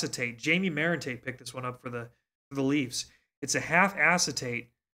half acetate. Jamie Marintate picked this one up for the Leafs. It's a half acetate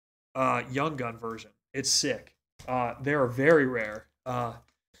Young Gun version. It's sick. They are very rare.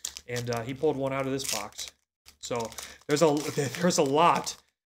 And he pulled one out of this box. So there's a lot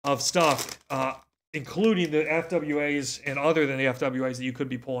of stuff, including the FWAs and other than the FWAs that you could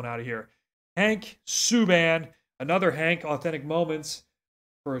be pulling out of here. Hank Subban, another Hank Authentic Moments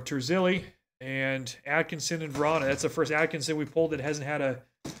for Terzilli, and Atkinson and Vrana. That's the first Atkinson we pulled that hasn't had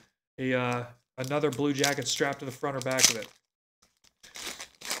another Blue Jacket strapped to the front or back of it.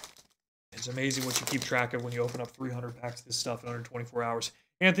 It's amazing what you keep track of when you open up 300 packs of this stuff in under 24 hours.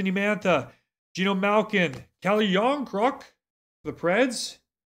 Anthony Mantha, Gino Malkin, Kelly Youngkruk for the Preds.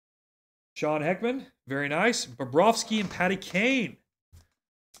 Sean Heckman, very nice. Bobrovsky and Patty Kane.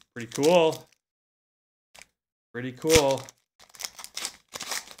 Pretty cool. Pretty cool.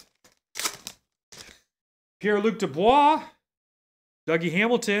 Pierre-Luc Dubois, Dougie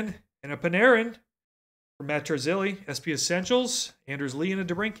Hamilton, and a Panarin for Matt Terzilli. SP Essentials, Anders Lee, and a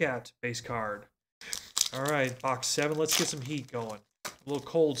DeBrincat base card. All right, box 7. Let's get some heat going. A little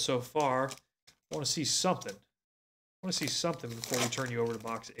cold so far. I want to see something. I want to see something before we turn you over to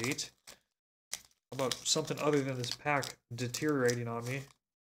box 8. How about something other than this pack deteriorating on me?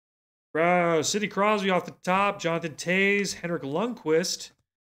 Sidney Crosby off the top. Jonathan Toews, Henrik Lundqvist,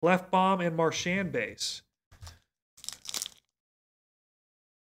 Clefbaum, and Marchand base.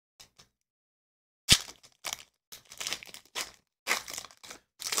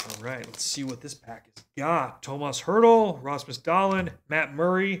 All right, let's see what this pack has got. Thomas Hertl, Rasmus Dahlin, Matt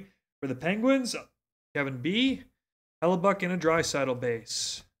Murray for the Penguins, Kevin B, Hellebuck, and a Draisaitl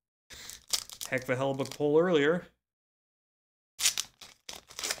base. Heck of a Hellebuck pull earlier.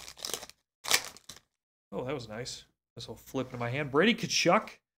 Oh, that was nice. This will flip into my hand. Brady Tkachuk,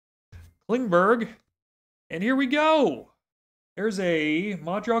 Klingberg, and here we go. There's a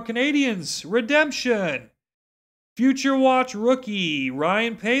Montreal Canadiens redemption. Future Watch rookie,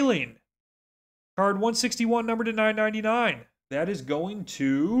 Ryan Poehling. Card 161, number to 999. That is going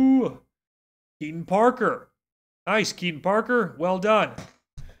to Keaton Parker. Nice, Keaton Parker. Well done.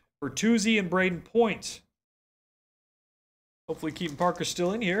 Bertuzzi and Braden Point. Hopefully Keaton Parker's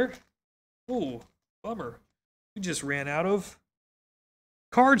still in here. Ooh, bummer. We just ran out of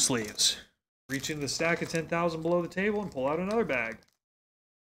card sleeves. Reach into the stack of 10,000 below the table and pull out another bag.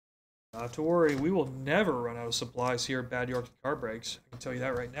 Not to worry, we will never run out of supplies here at BadYorkie Card Breaks. I can tell you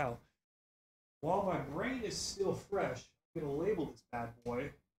that right now. While my brain is still fresh, I'm going to label this bad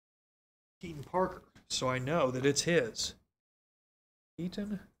boy Keaton Parker, so I know that it's his.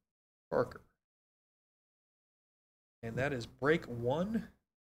 Keaton Parker. And that is break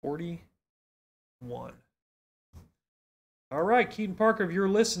 141. All right, Keaton Parker, if you're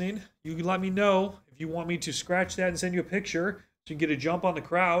listening, you can let me know if you want me to scratch that and send you a picture so you can get a jump on the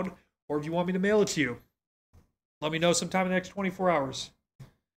crowd, or if you want me to mail it to you. Let me know sometime in the next 24 hours.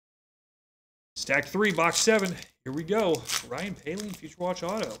 Stack 3, box 7. Here we go. Ryan Poehling, Future Watch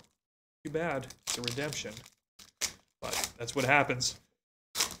Auto. Too bad. It's a redemption. But that's what happens.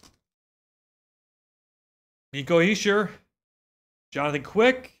 Nico Hischier. Jonathan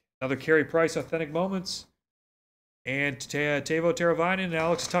Quick. Another Carey Price Authentic Moments. And Teuvo Teravainen and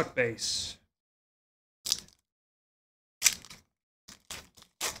Alex Tuck base.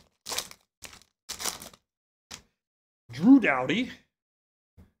 Drew Doughty.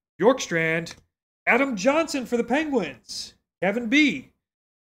 Bjorkstrand. Adam Johnson for the Penguins. Kevin B.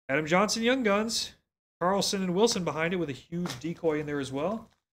 Adam Johnson, Young Guns. Carlson and Wilson behind it with a huge decoy in there as well.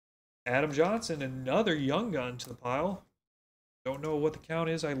 Adam Johnson, another Young Gun to the pile. Don't know what the count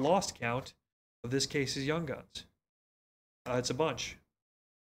is. I lost count of this case's Young Guns. It's a bunch.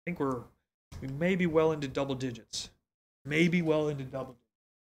 I think we may be well into double digits. Maybe well into double digits.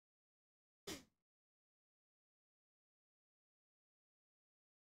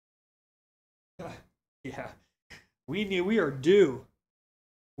 Yeah. We are due.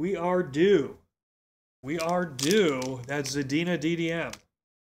 We are due. We are due. That's Zadina DDM.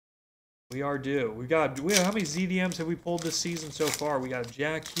 We are due. How many ZDMs have we pulled this season so far? We got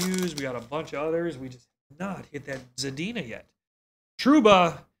Jack Hughes. We got a bunch of others. We just have not hit that Zadina yet.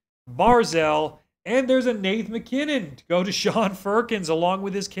 Trouba, Barzell, and there's a Nath McKinnon to go to Sean Firkins along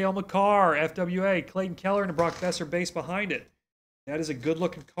with his Cale Makar, FWA, Clayton Keller, and a Brock Besser base behind it. That is a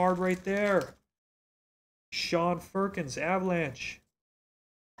good-looking card right there. Sean Firkins, Avalanche.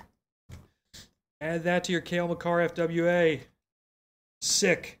 Add that to your Cale Makar FWA.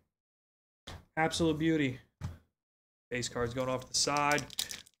 Sick. Absolute beauty. Base cards going off to the side.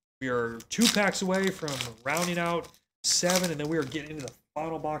 We are 2 packs away from rounding out 7, and then we are getting into the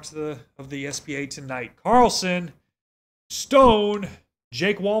final box of the SPA tonight. Carlson, Stone,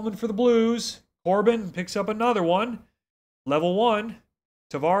 Jake Wallman for the Blues. Corbin picks up another one. Level 1,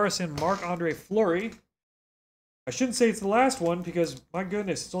 Tavares and Marc-Andre Fleury. I shouldn't say it's the last one because, my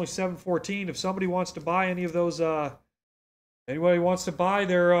goodness, it's only 7:14. If somebody wants to buy any of those, anybody wants to buy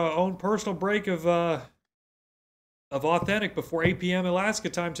their own personal break of Authentic before 8 p.m. Alaska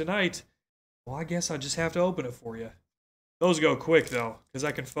time tonight, well, I guess I'll just have to open it for you. Those go quick, though, because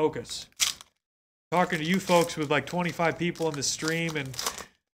I can focus. Talking to you folks with like 25 people in the stream and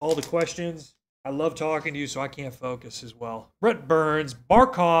all the questions, I love talking to you, so I can't focus as well. Brett Burns,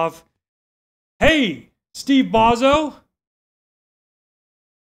 Barkov. Hey! Steve Bozzo?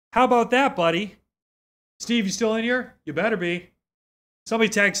 How about that, buddy? Steve, you still in here? You better be. Somebody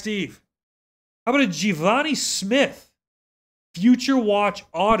tag Steve. How about a Giovanni Smith? Future Watch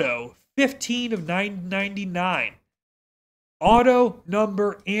Auto, 15 of 999. Auto,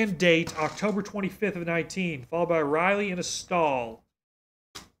 number, and date, October 25th of 19, followed by Riley in a stall.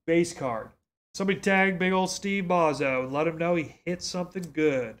 Base card. Somebody tag big old Steve Bozzo and let him know he hit something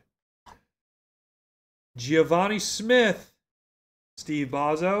good. Giovanni Smith, Steve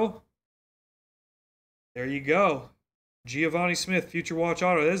Bozzo. There you go. Giovanni Smith, Future Watch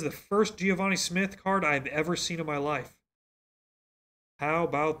Auto. That is the first Giovanni Smith card I've ever seen in my life. How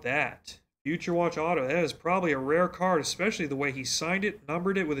about that? Future Watch Auto. That is probably a rare card, especially the way he signed it,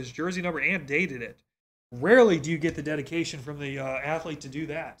 numbered it with his jersey number, and dated it. Rarely do you get the dedication from the athlete to do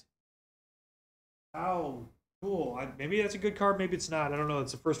that. How cool. Maybe that's a good card, maybe it's not. I don't know.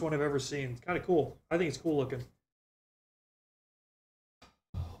 It's the first one I've ever seen. It's kind of cool. I think it's cool looking.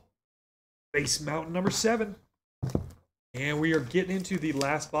 Base Mountain number 7. And we are getting into the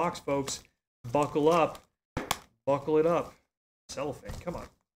last box, folks. Buckle up. Buckle it up. Cellophane. Come on.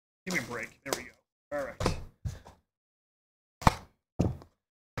 Give me a break. There we go. All right.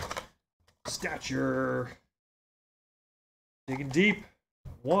 Stature. Digging deep.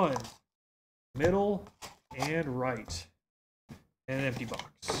 1. Middle. And right. And an empty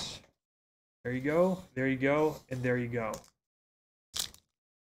box. There you go. There you go. And there you go.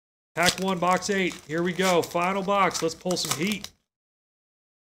 Pack 1, box 8. Here we go. Final box. Let's pull some heat.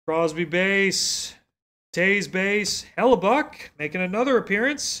 Crosby base. Tays base. Hellebuck making another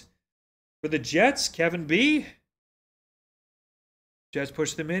appearance for the Jets. Kevin B. Jets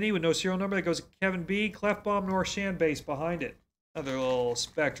push the mini with no serial number. That goes to Kevin B. Clefbaum Norshan base behind it. Another little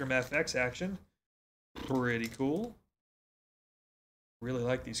Spectrum FX action. Pretty cool. Really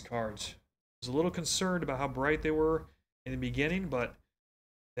like these cards. I was a little concerned about how bright they were in the beginning, but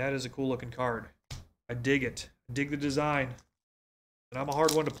that is a cool looking card. I dig it. I dig the design. And I'm a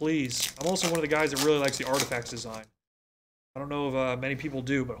hard one to please. I'm also one of the guys that really likes the artifacts design. I don't know if many people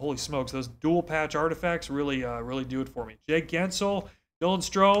do, but holy smokes, those dual patch artifacts really do it for me. Jake Gensel, Dylan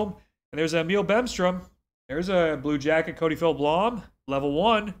Strome, and there's Emil Bemstrom. There's a Blue Jacket, Cody Phil-Blom, level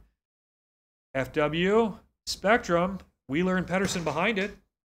 1. FW, Spectrum, Wheeler and Pedersen behind it.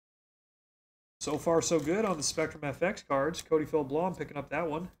 So far, so good on the Spectrum FX cards. Cody Phil-Blom picking up that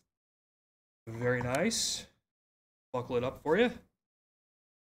one. Very nice. Buckle it up for you.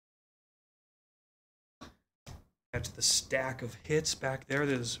 That's the stack of hits back there.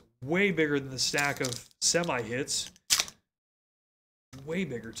 That is way bigger than the stack of semi-hits. Way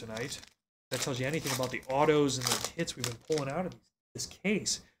bigger tonight. That tells you anything about the autos and the hits we've been pulling out of this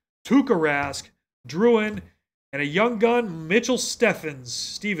case. Tuukka Rask, Druin, and a young gun, Mitchell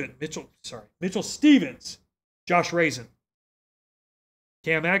Stevens. Josh Raisin.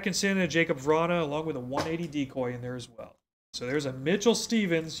 Cam Atkinson and Jacob Vrana, along with a 180 decoy in there as well. So there's a Mitchell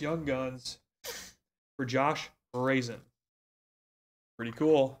Stevens, young guns, for Josh Raisin. Pretty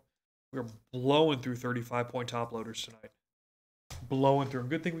cool. We're blowing through 35-point top loaders tonight. Blowing through them.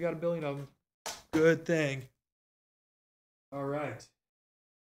 Good thing we got a billion of them. Good thing. All right.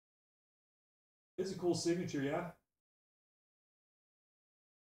 It's a cool signature, yeah?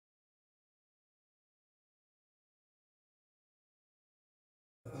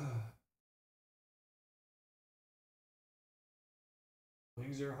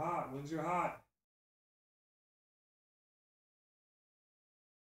 Wings are hot. Wings are hot.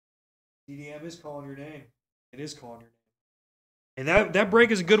 DDM is calling your name. It is calling your name. And that break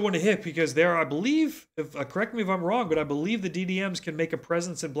is a good one to hit because there, I believe, correct me if I'm wrong, but I believe the DDMs can make a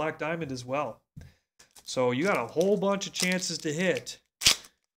presence in Black Diamond as well. So you got a whole bunch of chances to hit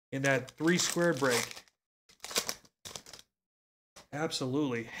in that 3 squared break.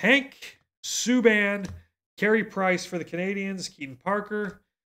 Absolutely. Hank, Subban, Carey Price for the Canadians, Keaton Parker,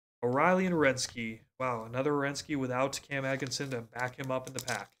 O'Reilly, and Renski. Wow, another Renski without Cam Atkinson to back him up in the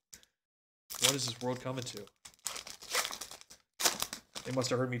pack. What is this world coming to? They must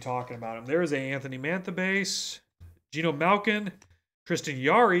have heard me talking about him. There's a Anthony Mantha base, Gino Malkin, Tristan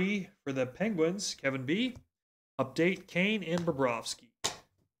Yari for the Penguins, Kevin B. Update, Kane and Bobrovsky.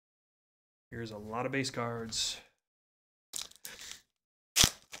 Here's a lot of base cards.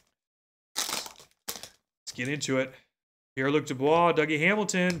 Let's get into it. Pierre-Luc Dubois, Dougie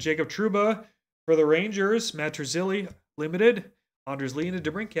Hamilton, Jacob Trouba for the Rangers, Matt Terzilli, Limited, Anders Lee and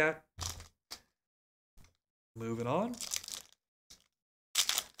DeBrincat. Moving on.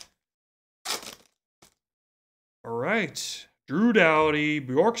 All right. Drew Doughty,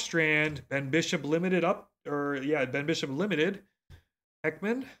 Bjorkstrand, Ben Bishop Limited Ben Bishop Limited,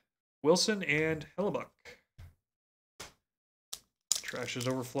 Heckman, Wilson, and Hellebuck. Trash is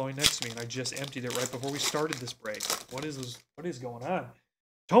overflowing next to me, and I just emptied it right before we started this break. What is going on?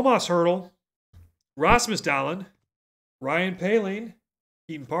 Tomas Hertl, Rasmus Dahlin, Ryan Poehling,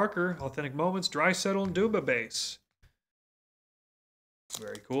 Keaton Parker, Authentic Moments, Draisaitl, and Dumba base.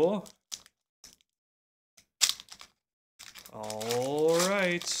 Very cool. All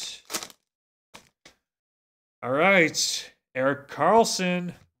right. All right. Eric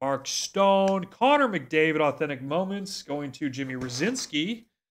Carlson, Mark Stone, Connor McDavid, Authentic Moments, going to Jimmy Rosinski.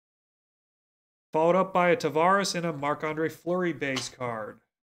 Followed up by a Tavares and a Marc-Andre Fleury base card.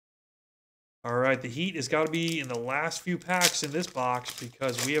 All right, the heat has got to be in the last few packs in this box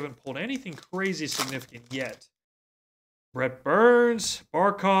because we haven't pulled anything crazy significant yet. Brett Burns,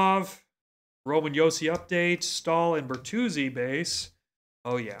 Barkov, Roman Yossi update, Stahl and Bertuzzi base.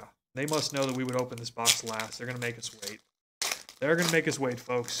 Oh yeah, they must know that we would open this box last. They're going to make us wait. They're going to make us wait,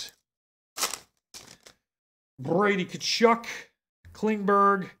 folks. Brady Tkachuk,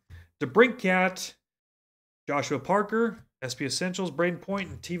 Klingberg, DeBrincat, Joshua Parker, SP Essentials, Braden Point,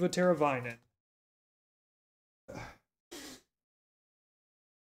 and Teuvo Teravainen.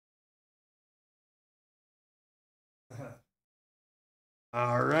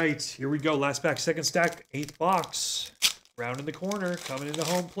 All right, here we go. Last pack, second stack, 8th box. Round in the corner, coming into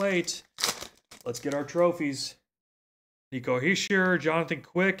home plate. Let's get our trophies. Nico Hischier, Jonathan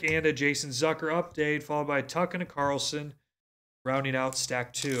Quick, and a Jason Zucker update, followed by Tuck and a Carlson, rounding out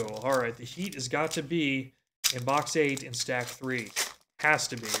stack 2. All right, the heat has got to be in box 8 in stack 3. Has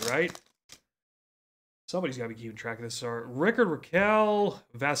to be, right? Somebody's got to be keeping track of this. Rickard Rakell,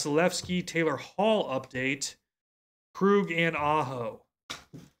 Vasilevsky, Taylor Hall update, Krug, and Aho.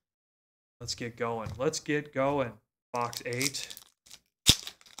 Let's get going. Let's get going. Box 8.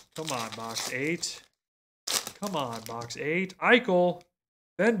 Come on, box 8. Come on, box 8. Eichel,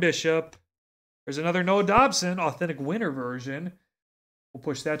 Ben Bishop. There's another Noah Dobson, authentic winner version. We'll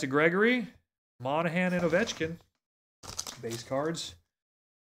push that to Gregory. Monahan and Ovechkin. Base cards.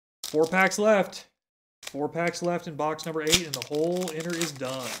 4 packs left. 4 packs left in box number 8, and the whole inner is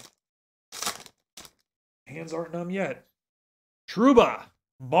done. Hands aren't numb yet. Trouba,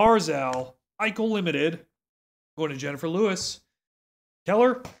 Barzal, Eichel Limited. Going to Jennifer Lewis,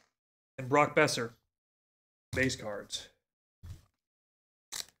 Keller, and Brock Besser. Base cards.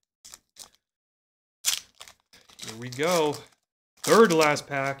 Here we go. Third to last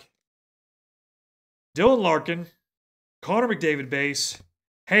pack. Dylan Larkin, Connor McDavid base.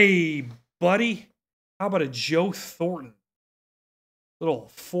 Hey, buddy. How about a Joe Thornton? Little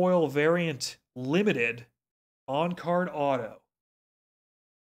foil variant limited on-card auto.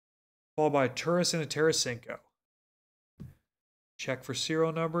 Followed by a Turris and a Tarasenko. Check for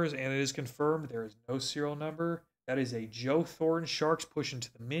serial numbers, and it is confirmed there is no serial number. That is a Joe Thornton. Sharks push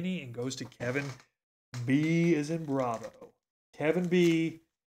into the mini and goes to Kevin B as in Bravo. Kevin B,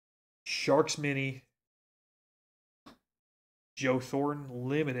 Sharks mini, Joe Thornton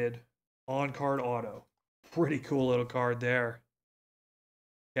limited on-card auto. Pretty cool little card there.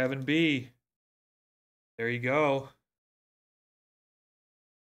 Kevin B. There you go.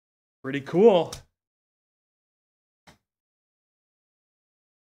 Pretty cool.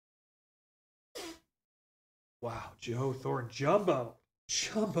 Wow, Joe Thornton. Jumbo.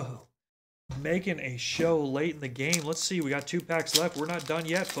 Making a show late in the game. Let's see. We got 2 packs left. We're not done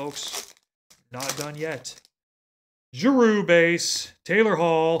yet, folks. Not done yet. Giroux base. Taylor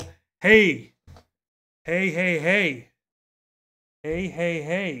Hall. Hey. Hey.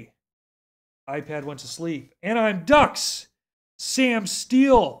 iPad went to sleep. Anaheim Ducks. Sam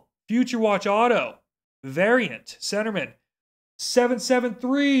Steele. Future Watch Auto. Variant. Centerman.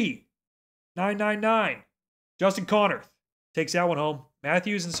 773-999. Justin Connerth takes that one home.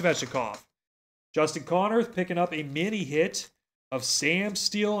 Matthews and Svechnikov. Justin Connerth picking up a mini hit of Sam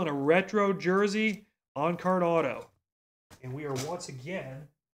Steele and a retro jersey on-card auto. And we are once again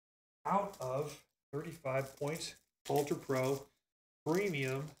out of 35-point Ultra Pro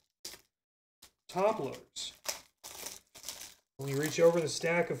Premium top loaders. When we reach over the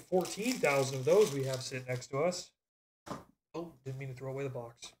stack of 14,000 of those we have sitting next to us. Oh, didn't mean to throw away the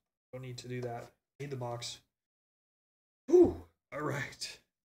box. Don't need to do that. Need the box. Whew. All right.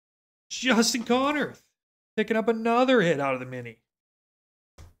 Justin Connerth picking up another hit out of the mini.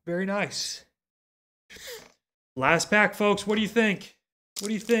 Very nice. Last pack, folks. What do you think? What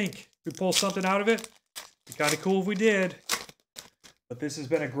do you think? We pull something out of it? It'd be kind of cool if we did. But this has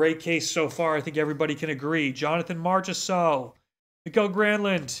been a great case so far. I think everybody can agree. Jonathan Marchessault, Mikael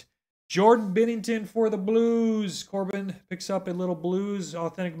Granlund, Jordan Binnington for the Blues. Corbin picks up a little Blues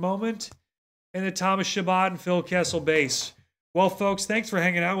authentic moment. And the Thomas Chabot and Phil Kessel base. Well, folks, thanks for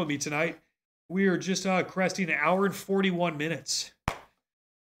hanging out with me tonight. We are just cresting an hour and 41 minutes.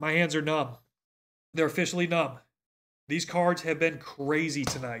 My hands are numb. They're officially numb. These cards have been crazy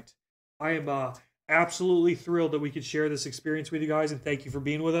tonight. I am absolutely thrilled that we could share this experience with you guys, and thank you for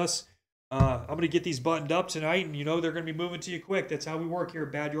being with us. I'm going to get these buttoned up tonight, and you know they're going to be moving to you quick. That's how we work here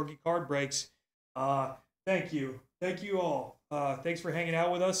at Bad Yorkie Card Breaks. Thank you. Thank you all. Thanks for hanging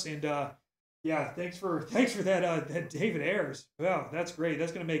out with us, and yeah, thanks for that David Ayers. Wow, that's great.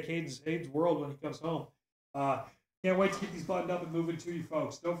 That's going to make Hayden's world when he comes home. Can't wait to get these buttoned up and moving to you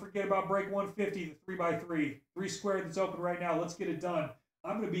folks. Don't forget about break 150, the 3x3, 3 square that's open right now. Let's get it done.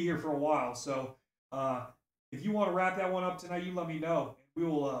 I'm going to be here for a while, so if you want to wrap that one up tonight, you let me know. We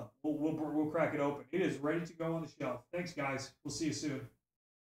will we'll crack it open. It is ready to go on the shelf. Thanks, guys. We'll see you soon.